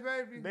Blueface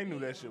baby? They knew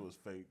that shit was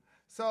fake.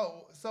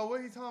 So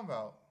what he talking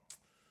about?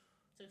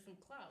 Took some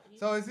clout.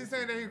 So is he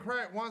saying that he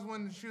cracked once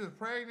when she was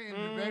pregnant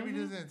and the baby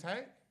just didn't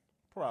take?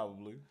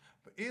 Probably.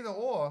 But either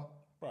or,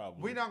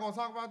 Probably. We not gonna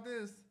talk about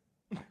this.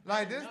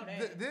 Like this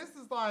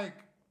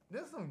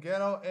this some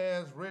ghetto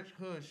ass rich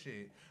hood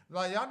shit.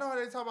 Like y'all know how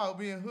they talk about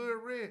being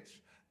hood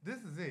rich. This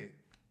is it.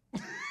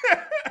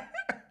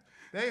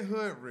 They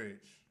hood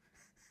rich.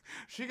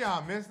 She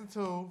got a missing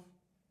tooth.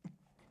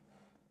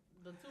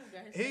 The two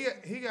guys.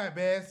 He got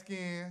bad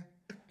skin.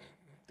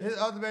 His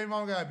other baby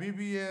mama got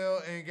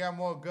BBL and got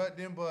more gut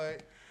than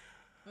butt.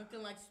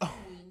 Looking like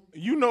Stewie.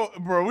 You know,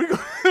 bro, we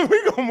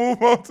gonna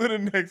move on to the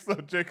next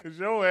subject because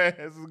your ass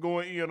is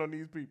going in on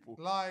these people.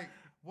 Like,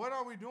 what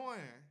are we doing?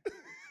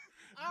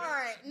 All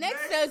right,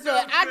 next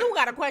subject. I do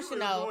got a question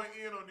though.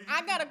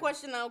 I got a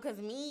question though, cause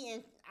me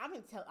and I've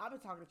been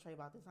talking to Trey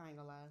about this. I ain't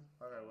gonna lie.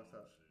 Okay, what's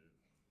up?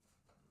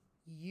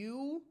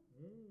 You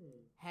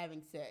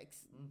having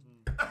sex?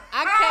 Mm-hmm.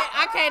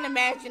 I can't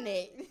imagine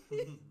it.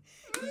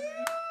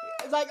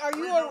 Like, are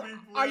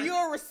you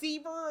a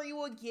receiver? Are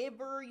you a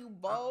giver? Are you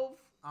both?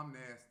 I'm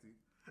nasty.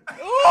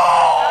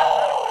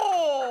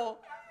 Oh!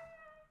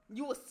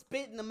 You a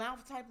spit in the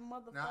mouth type of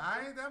motherfucker? Now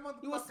I ain't that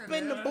motherfucker. You a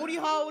spit in the booty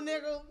hole,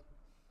 nigga?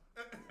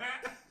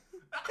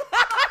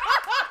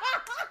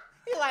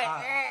 He like,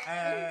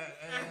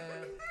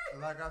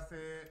 like I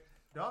said,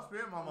 don't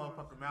spit in my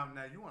motherfucking mouth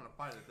now. You want to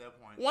fight at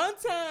that point. One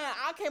time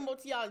I came up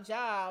to y'all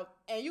job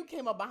and you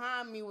came up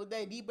behind me with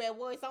that deep ass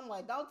voice. I'm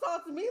like, don't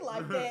talk to me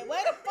like that.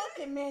 Wait a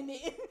fucking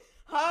minute.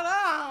 Hold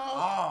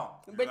on.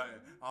 You like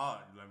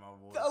my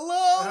voice.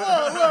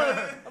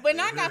 Look. But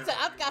now I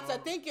got to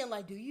thinking,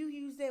 like, do you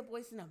use that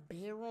voice in a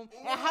bedroom?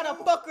 And how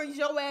the fuck are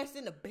your ass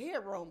in the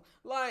bedroom?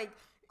 Like,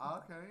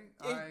 okay.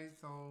 All right,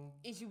 so.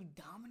 Is you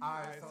dominant? All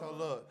right, so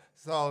look.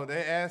 So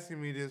they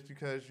asking me this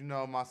because, you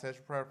know, my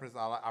sexual preference,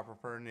 I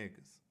prefer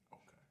niggas.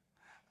 Okay.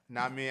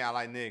 Not me, I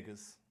like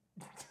niggas.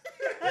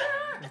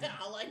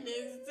 I like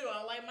niggas too.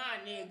 I like my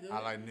niggas.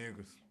 I like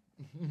niggas.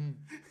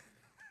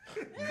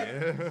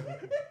 Yeah.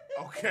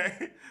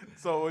 Okay.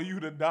 So are you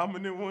the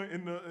dominant one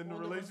in the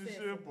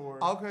relationship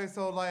or? Okay,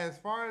 so like as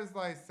far as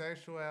like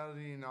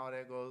sexuality and all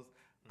that goes,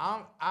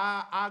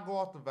 I go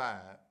off the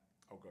vibe.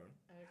 Okay.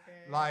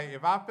 Like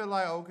if I feel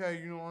like okay,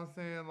 you know what I'm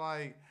saying,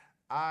 like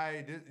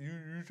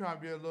you trying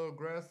to be a little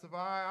aggressive,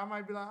 I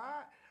might be like, all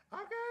right,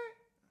 okay.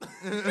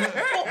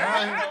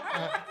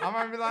 I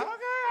might be like,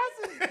 okay, I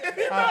see. Okay.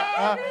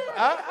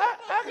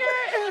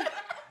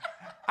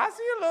 I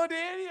see you, little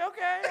daddy.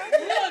 Okay.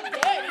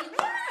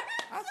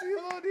 I see you,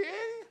 little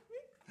daddy.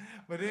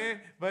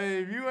 But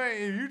if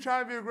you try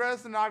to be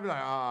aggressive, I'll be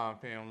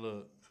like, fam,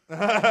 look.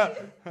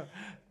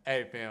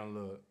 Hey, fam,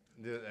 look.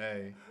 Just,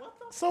 hey.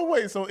 So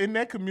wait, so in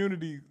that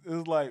community,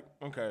 it's like,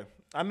 okay,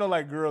 I know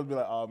like girls be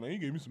like, oh man, you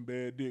gave me some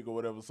bad dick or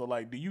whatever. So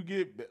like, do you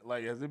get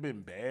like, has it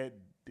been bad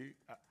dick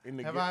in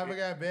the? Have I ever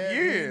got bad?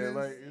 Yeah,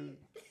 like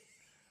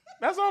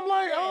that's what I'm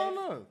like. I don't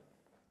know.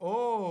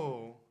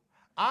 Oh,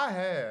 I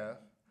have.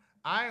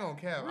 I ain't gonna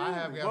cap. Really? I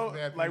have got some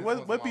bad. Like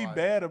what be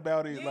bad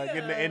about it? Like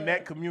in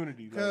that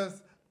community?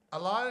 Because a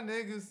lot of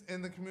niggas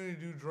in the community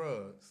do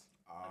drugs.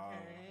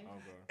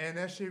 Okay. And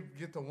that shit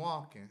get to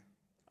wonking.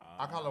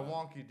 I call it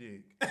wonky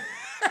dick.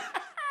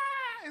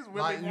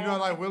 Like, you know,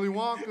 like Willy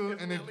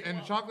Wonka and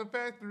the chocolate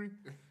factory.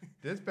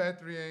 This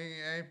factory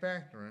ain't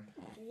factoring.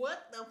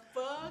 What the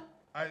fuck?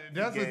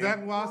 That's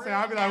exactly what I'm saying.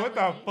 I'll be like, what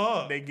the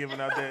fuck? They giving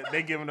out that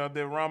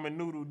ramen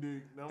noodle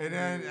dick. And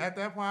then at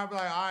that point, I'll be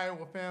like, all right,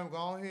 well, fam,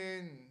 go ahead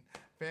and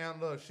fam,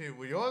 look, shit.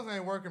 Well, yours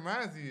ain't working,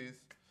 mine's is.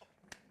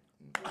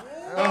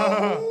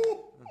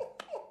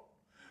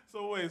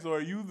 So wait, so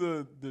are you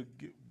the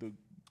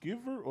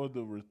giver or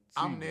the receiver?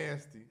 I'm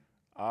nasty.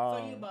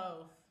 So you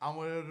both. I'm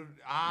one of the,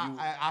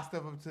 I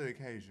step up to the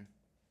occasion.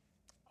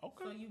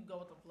 Okay. So you go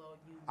with the flow.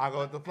 I go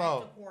with the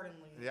flow. Act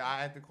accordingly. Yeah,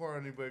 I act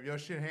accordingly. But if your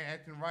shit ain't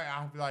acting right,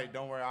 I'll be like,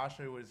 don't worry, I'll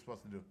show you what it's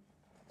supposed to do.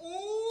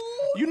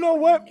 Ooh, you know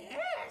what?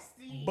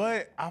 Nasty.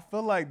 But I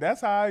feel like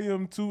that's how I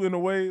am too in a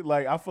way.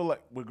 Like I feel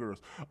like with girls,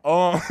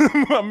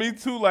 me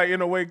too. Like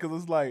in a way, because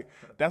it's like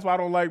that's why I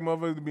don't like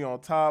motherfuckers to be on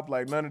top.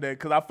 Like none of that.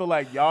 Because I feel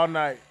like y'all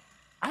not.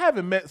 I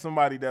haven't met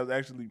somebody that was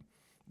actually.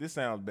 This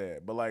sounds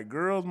bad, but like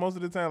girls, most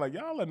of the time, like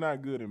y'all are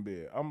not good in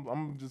bed.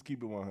 I'm just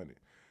keeping 100.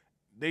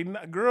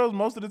 Girls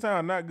most of the time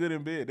are not good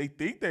in bed. They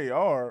think they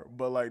are,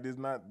 but like they're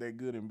not that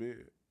good in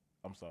bed.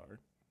 I'm sorry.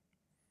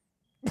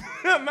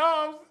 No,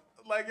 I'm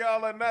like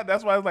y'all are not.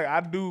 That's why it's like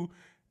I do.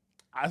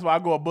 That's why I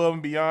go above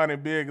and beyond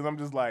in bed because I'm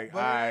just like,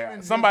 all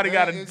right, somebody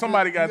got to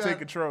take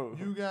control.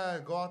 You gotta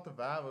go off the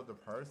vibe of the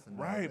person,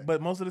 right?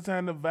 But most of the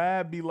time the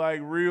vibe be like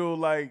real,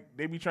 like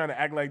they be trying to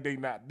act like they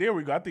not. There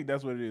we go. I think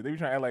that's what it is. They be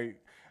trying to act like.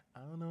 I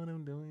don't know what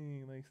I'm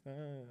doing. Like, stop.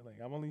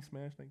 Like, I've only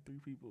smashed like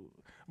 3 people.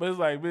 But it's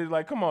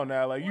like, come on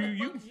now. Like, what the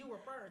fuck you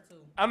referring to?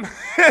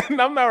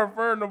 I'm not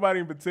referring to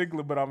nobody in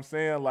particular, but I'm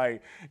saying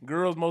like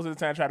girls most of the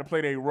time try to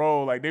play their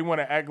role. Like they want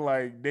to act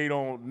like they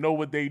don't know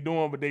what they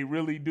doing, but they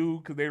really do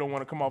because they don't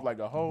want to come off like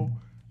a hoe.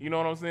 You know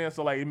what I'm saying?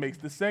 So like it makes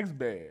the sex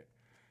bad,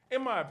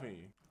 in my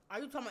opinion. Are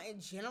you talking about in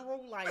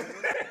general? Like,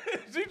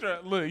 she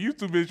look, you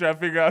too busy trying to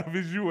figure out if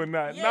it's you or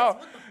not. Yes, no,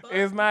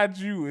 it's not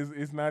you.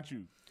 It's not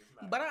you.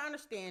 But I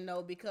understand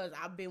though because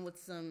I've been with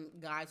some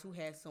guys who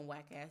had some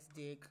whack ass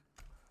dick.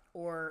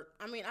 Or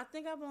I mean, I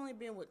think I've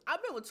been with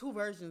 2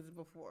 versions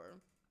before.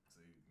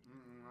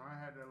 I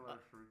had that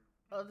luxury.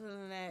 Other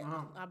than that,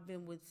 I've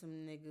been with some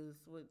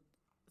niggas with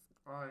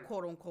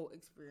quote unquote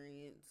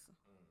experience.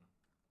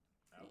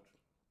 Ouch.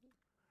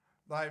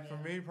 Like for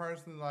me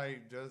personally,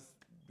 like just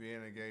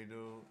being a gay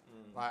dude,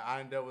 like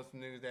I dealt with some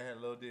niggas that had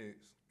little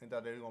dicks and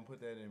thought they were gonna put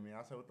that in me.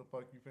 I said, "What the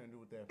fuck you finna do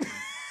with that?"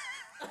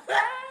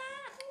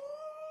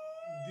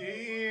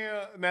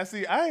 Damn. Now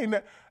see, I ain't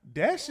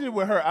that shit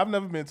with her. I've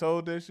never been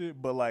told that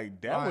shit, but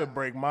like that would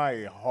break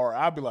my heart.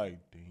 I'd be like,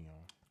 damn.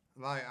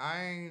 Like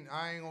I ain't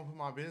gonna put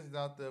my business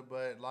out there,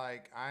 but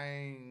like I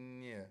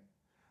ain't yeah.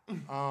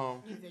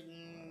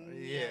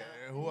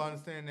 Who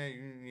understand that?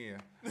 Yeah.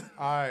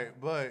 All right,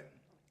 but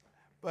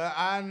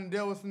I done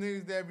dealt with some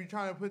niggas that be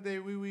trying to put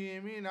their wee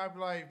in me, and I be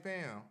like,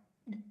 fam,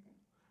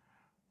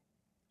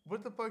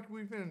 what the fuck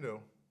we finna do?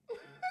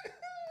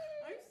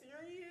 Are you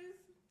serious?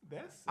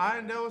 That's sad. I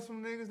done dealt with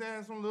some niggas that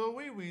had some little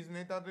wee-wees, and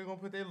they thought they were gonna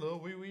put their little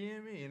wee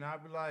in me, and I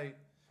be like,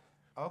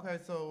 okay,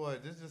 so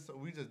what?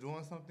 We just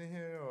doing something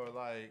here, or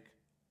like?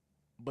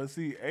 But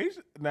see,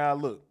 Asia. Now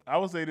look, I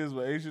would say this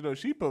with Asia though.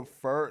 She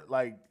prefer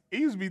like it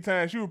used to be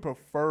times she would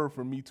prefer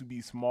for me to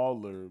be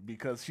smaller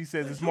because she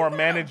says it's more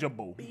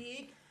manageable.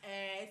 Big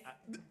ass,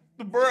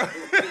 Bruh.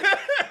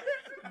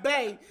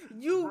 babe.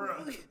 You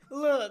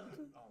look.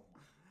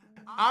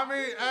 I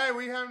mean, hey,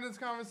 we having this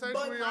conversation.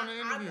 But We on the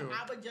interview.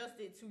 I've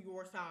adjusted to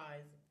your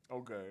size.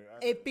 Okay.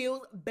 It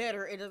feels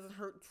better. It doesn't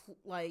hurt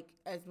like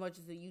as much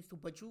as it used to.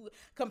 But you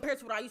compared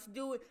to what I used to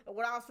do,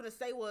 what I was gonna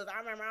say was I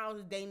remember I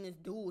was dating this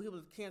dude. He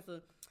was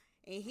cancer,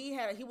 and he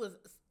had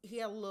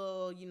a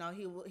little, you know,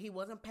 he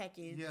wasn't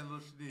packing. Yeah, little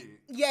she did.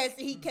 Yes,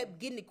 he kept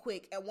getting it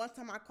quick. At one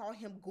time, I called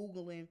him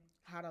Googling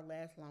how to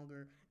last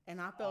longer,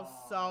 and I felt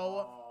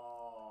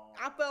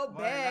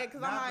bad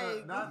because I'm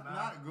like,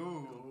 not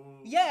Google.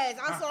 yes,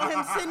 I saw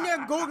him sitting there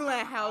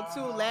Googling how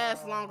to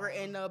last longer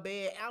in the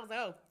bed. I was like,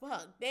 oh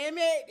fuck, damn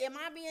it, am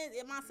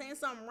I saying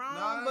something wrong?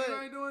 No, but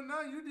you ain't doing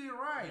nothing. You did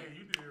right. Yeah,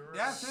 you did right.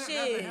 That's it.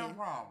 Shit. That's a him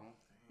problem.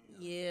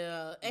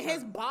 yeah, and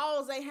his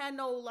balls, they had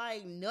no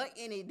like nut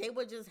in it. They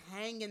would just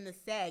hang in the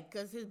sack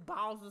because his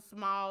balls were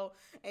small,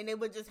 and they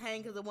would just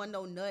hang because there wasn't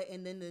no nut,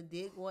 and then the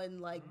dick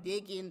wasn't like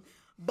digging.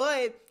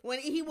 But when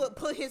he would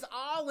put his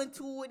all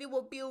into it, it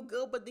would feel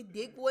good, but the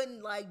dick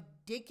wasn't like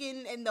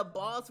dicking and the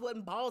balls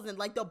wasn't balls, and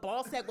like the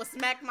ball sack would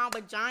smack my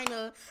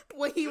vagina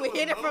when he would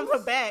hit it from the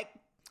back.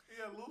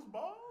 Yeah, loose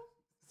balls.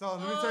 So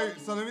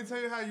let me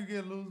tell you how you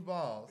get loose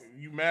balls.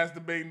 You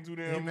masturbating too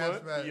damn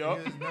much. Yup.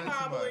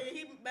 Probably.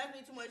 He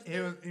masturbated too much.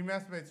 He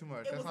masturbated too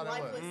much. It That's was how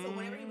that was. lifeless, so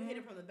whenever he would hit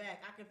it from the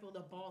back, I could feel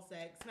the ball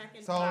sack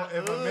smacking. So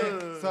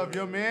if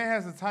your man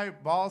has a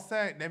tight ball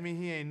sack, that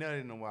means he ain't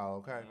nutted in a while,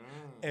 okay?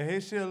 If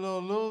his shit a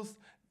little loose,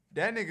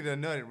 that nigga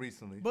done nutted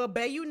recently. But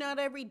babe, you nut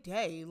every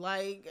day,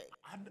 like.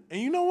 And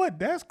you know what?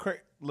 That's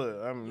crazy.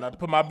 Look, I'm not to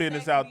put my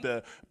business out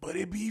there, but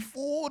it be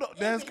full though.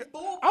 That's.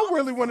 I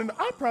really want to know.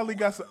 I probably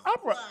got some.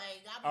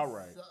 All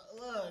right.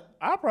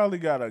 I probably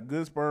got a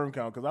good sperm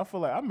count because I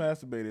feel like I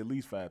masturbate at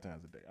least 5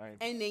 times a day.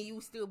 And then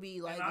you still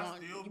be like, you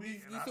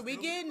still be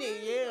getting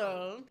it,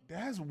 yeah.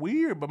 That's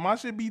weird, but my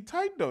shit be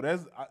tight though.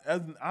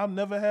 I've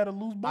never had a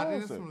loose ball. I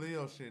think it's some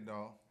Leo shit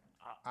though.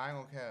 I ain't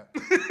gonna cap.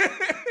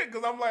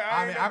 Because I'm like,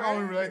 I can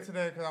only relate to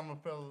that because I'm a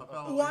fellow.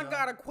 Well, I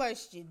got a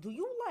question. Do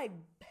you like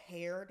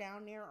hair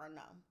down there or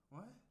no?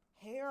 What?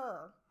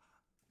 Hair.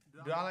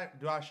 Do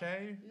I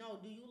shave? No,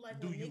 do you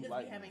like when niggas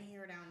be having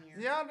hair down there?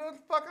 Yeah, what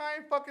the fuck? I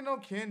ain't fucking no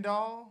Ken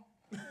doll.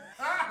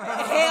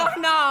 Hell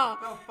no.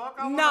 Fuck,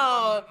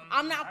 No,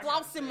 I'm not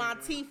flossing my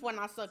teeth when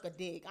I suck a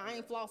dick. I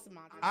ain't flossing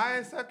my teeth. I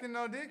ain't sucking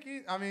no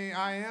dickies. I mean,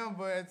 I am,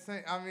 but at the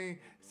same,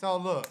 so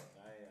look.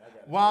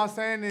 What I'm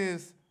saying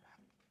is,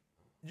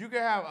 you can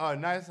have a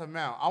nice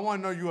amount. I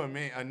want to know you a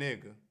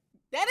nigga.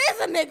 That is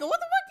a nigga. What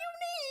the fuck you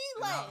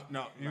mean? Like,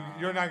 No,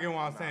 you're not getting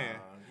what I'm saying.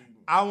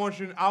 I want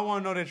to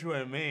know that you're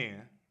a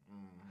man.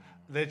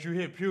 That you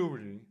hit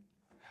puberty.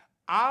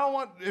 I don't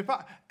want if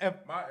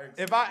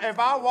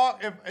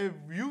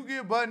you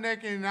get butt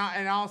naked and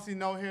I don't see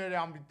no hair, that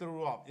I'm be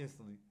threw off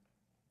instantly.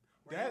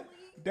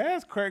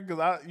 That's crazy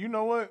because you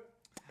know what?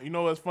 You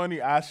know what's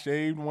funny? I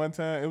shaved one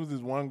time. It was this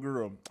one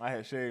girl I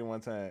had shaved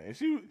one time, and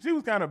she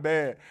was kind of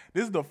bad.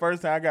 This is the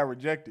first time I got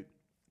rejected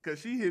because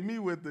she hit me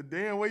with the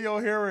damn where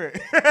your hair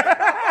at.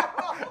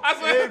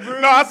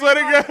 I swear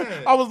to God.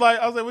 I was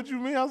like, what you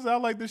mean? I said I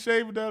like to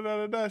shave. Da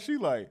da da da. She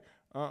like.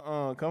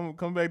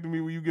 Come back to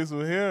me when you get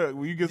some hair.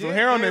 When you get some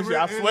hair on that shit,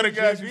 I swear to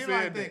God, she said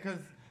like that. Cause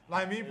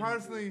like me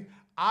personally,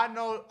 I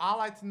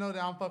like to know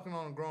that I'm fucking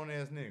on a grown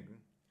ass nigga.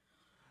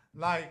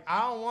 Like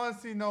I don't want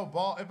to see no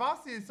ball. If I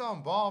see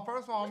something ball,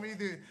 first of all, I'm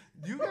either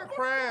you got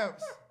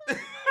crabs.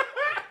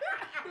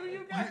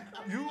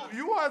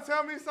 You want to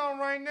tell me something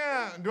right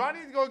now? Do I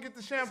need to go get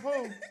the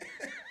shampoo?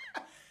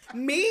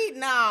 Me?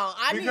 No.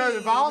 Because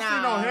if I don't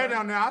see no hair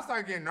down there, I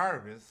start getting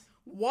nervous.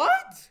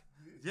 What?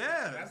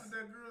 Yeah. That's what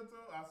that girl told.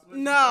 I swear.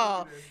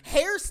 No.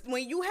 Hair,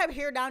 when you have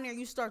hair down there,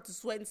 you start to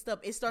sweat and stuff.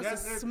 It starts to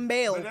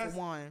smell for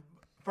one.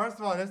 First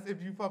of all, that's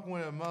if you fucking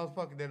with a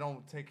motherfucker that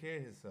don't take care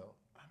of himself.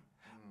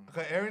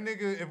 Cause every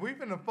nigga, if we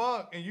finna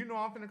fuck and you know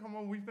I'm finna come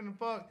on, we finna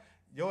fuck.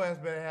 Your ass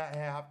better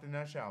have hopped in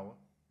that shower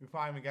before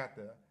I even got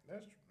there.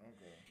 That's true.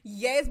 Okay.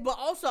 Yes, but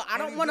also I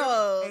don't want And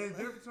to. it's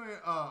different between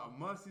a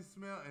musty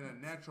smell and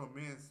a natural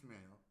man smell.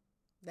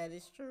 That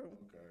is true.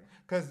 Okay.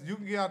 Cause you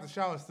can get out the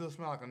shower and still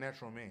smell like a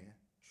natural man.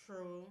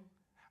 True.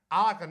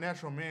 I like a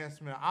natural man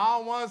smell. I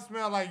don't want to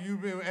smell like you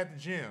been at the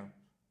gym.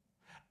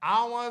 I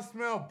don't want to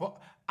smell.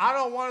 I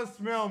don't want to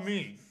smell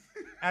me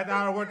after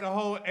I worked the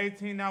whole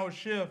 18-hour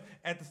shift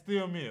at the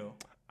steel mill.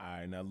 All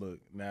right, now look.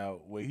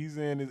 Now what he's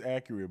saying is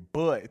accurate,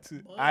 but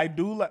I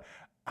do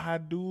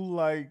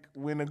like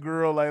when a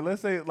girl, like,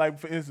 let's say, like,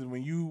 for instance,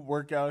 when you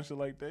work out and shit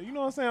like that. You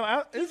know what I'm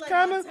saying? It's like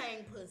kind of.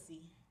 tang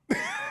pussy.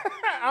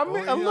 I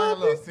mean, a little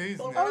bit.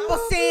 Seasoning. But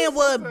saying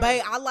what,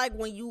 babe, I like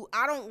when you.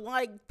 I don't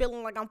like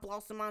feeling like I'm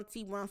flossing my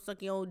teeth when I'm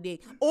sucking your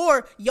dick,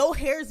 or your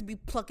hairs be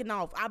plucking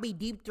off. I be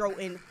deep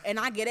throating, and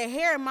I get a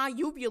hair in my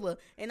uvula,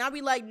 and I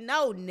be like,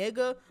 no,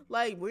 nigga,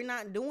 like we're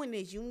not doing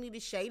this. You need to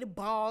shave the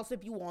balls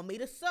if you want me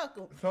to suck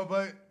them. So,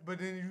 but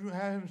then you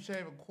have him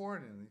shave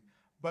accordingly.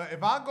 But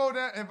if I go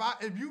there,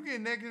 if you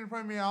get naked in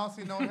front of me, I don't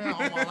see no hair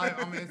on my life.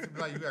 I'm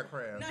instantly like, you got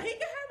crabs. Now he can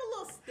have a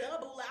little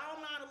stubble. Like, I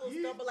don't mind a little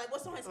stubble. Like,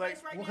 what's on his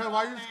face right Okay, now?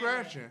 why you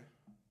scratching?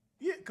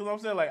 Yeah, cause I'm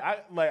saying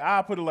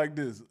I put it like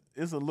this.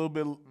 It's a little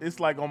bit. It's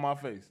like on my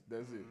face.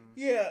 That's it.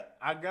 Yeah.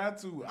 I got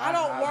to. I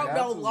don't want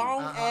no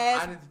long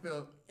ass. I need to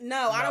feel.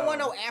 No, I don't want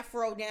no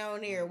afro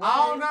down there.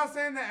 I'm not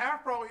saying the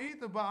afro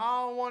either, but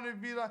I don't want to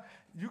be like.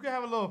 You can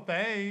have a little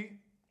fade.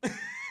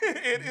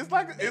 It's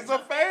like it's a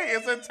fade.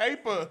 It's a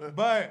taper.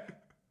 But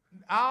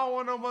I don't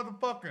want no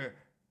motherfucker.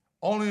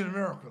 Only in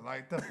America,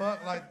 like the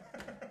fuck, like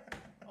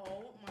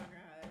Oh my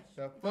gosh.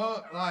 the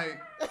fuck, like.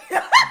 He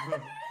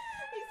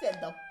said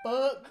the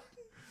fuck.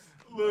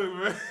 Look,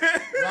 man.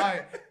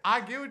 Like,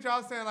 I get what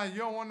y'all saying. Like, you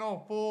don't want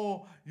no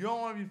full. You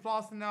don't want to be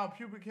flossing out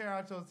pubic hair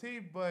out your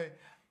teeth. But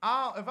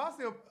if I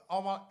see,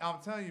 I'm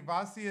telling you, if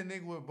I see a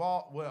nigga with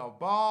a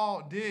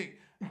bald dick,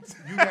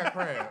 you got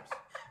crabs.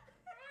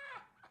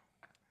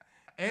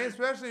 And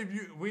especially if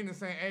we in the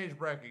same age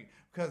bracket,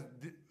 because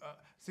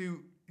see,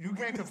 you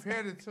can't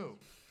compare the two.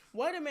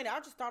 Wait a minute, I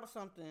just thought of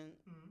something.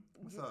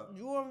 What's up?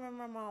 You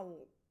remember my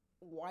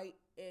white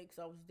ex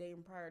I was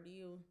dating prior to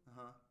you?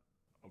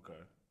 Okay,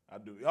 I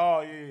do.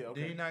 Oh yeah.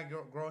 Okay. Did he not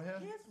grow hair?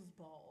 His was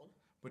bald.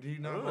 But did he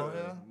not grow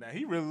hair? Now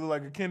he really look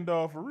like a Ken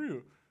doll for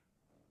real.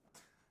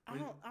 I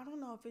don't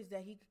know if it's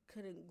that he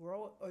couldn't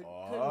grow or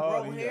Oh, couldn't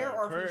grow he hair got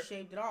or if crab- he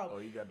shaved it off. Oh,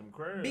 you got them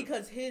crabs.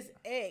 Because his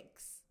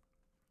ex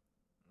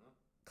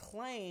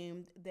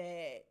claimed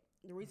that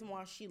the reason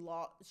why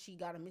she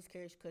got a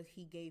miscarriage because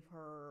he gave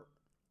her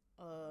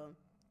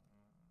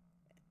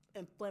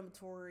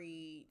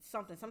inflammatory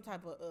something, some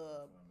type of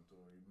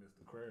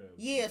Mr. Krabs.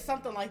 yeah,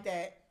 something like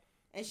that.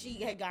 And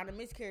she had gotten a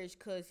miscarriage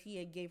because he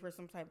had gave her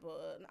some type of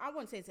I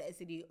wouldn't say it's an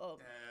STD,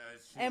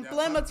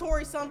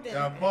 inflammatory something.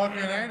 The fucking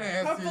ain't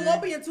an Her STD.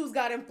 fallopian tubes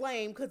got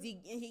inflamed because he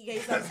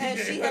gave some, and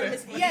she had a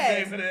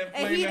yes,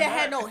 and he didn't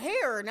have no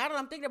hair. Now that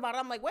I'm thinking about it,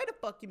 I'm like, wait a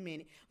fucking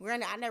minute.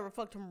 Granted, I never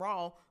fucked him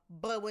raw,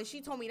 but when she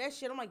told me that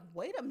shit, I'm like,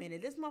 wait a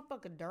minute, this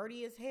motherfucker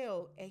dirty as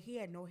hell, and he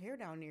had no hair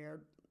down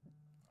there.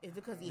 Is it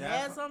because he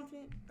had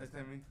something? That's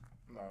not me.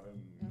 No,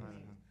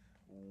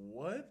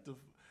 what the?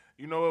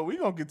 You know what? We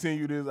gonna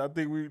continue this. I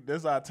think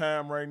that's our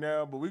time right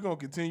now. But we gonna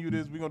continue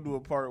this. We gonna do a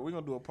part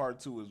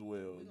 2 as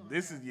well.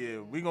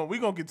 We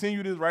gonna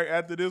continue this right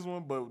after this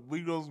one. But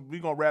we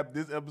gonna wrap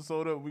this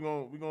episode up. We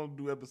gonna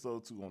do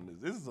episode 2 on this.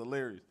 This is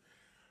hilarious.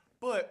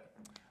 But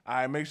all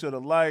right, make sure to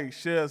like,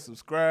 share,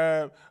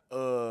 subscribe.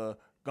 Go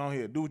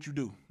ahead, do what you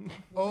do.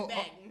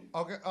 Okay.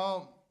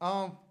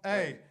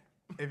 Hey,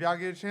 if y'all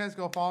get a chance,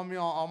 go follow me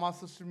on all my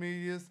social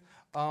medias.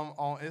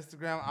 On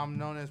Instagram, I'm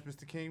known as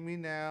Mr. King Me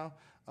Now.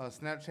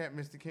 Snapchat,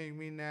 Mr. King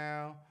Me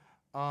Now.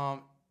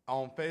 On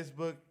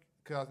Facebook,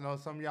 because I know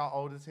some of y'all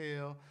old as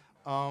hell.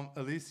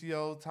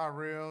 Alicio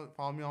Tyrell,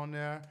 follow me on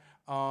there.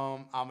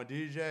 I'm a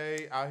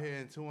DJ out here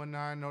in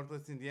 219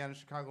 Northwest Indiana,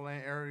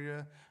 Chicagoland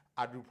area.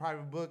 I do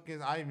private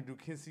bookings. I even do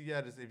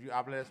quinceañeras if you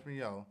bless me,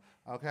 yo.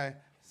 Okay?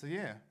 So,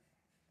 yeah.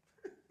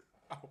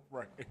 All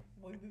right.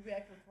 We'll be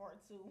back for part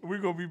 2. We're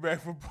going to be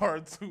back for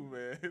part 2,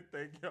 man.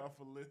 Thank y'all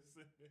for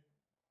listening.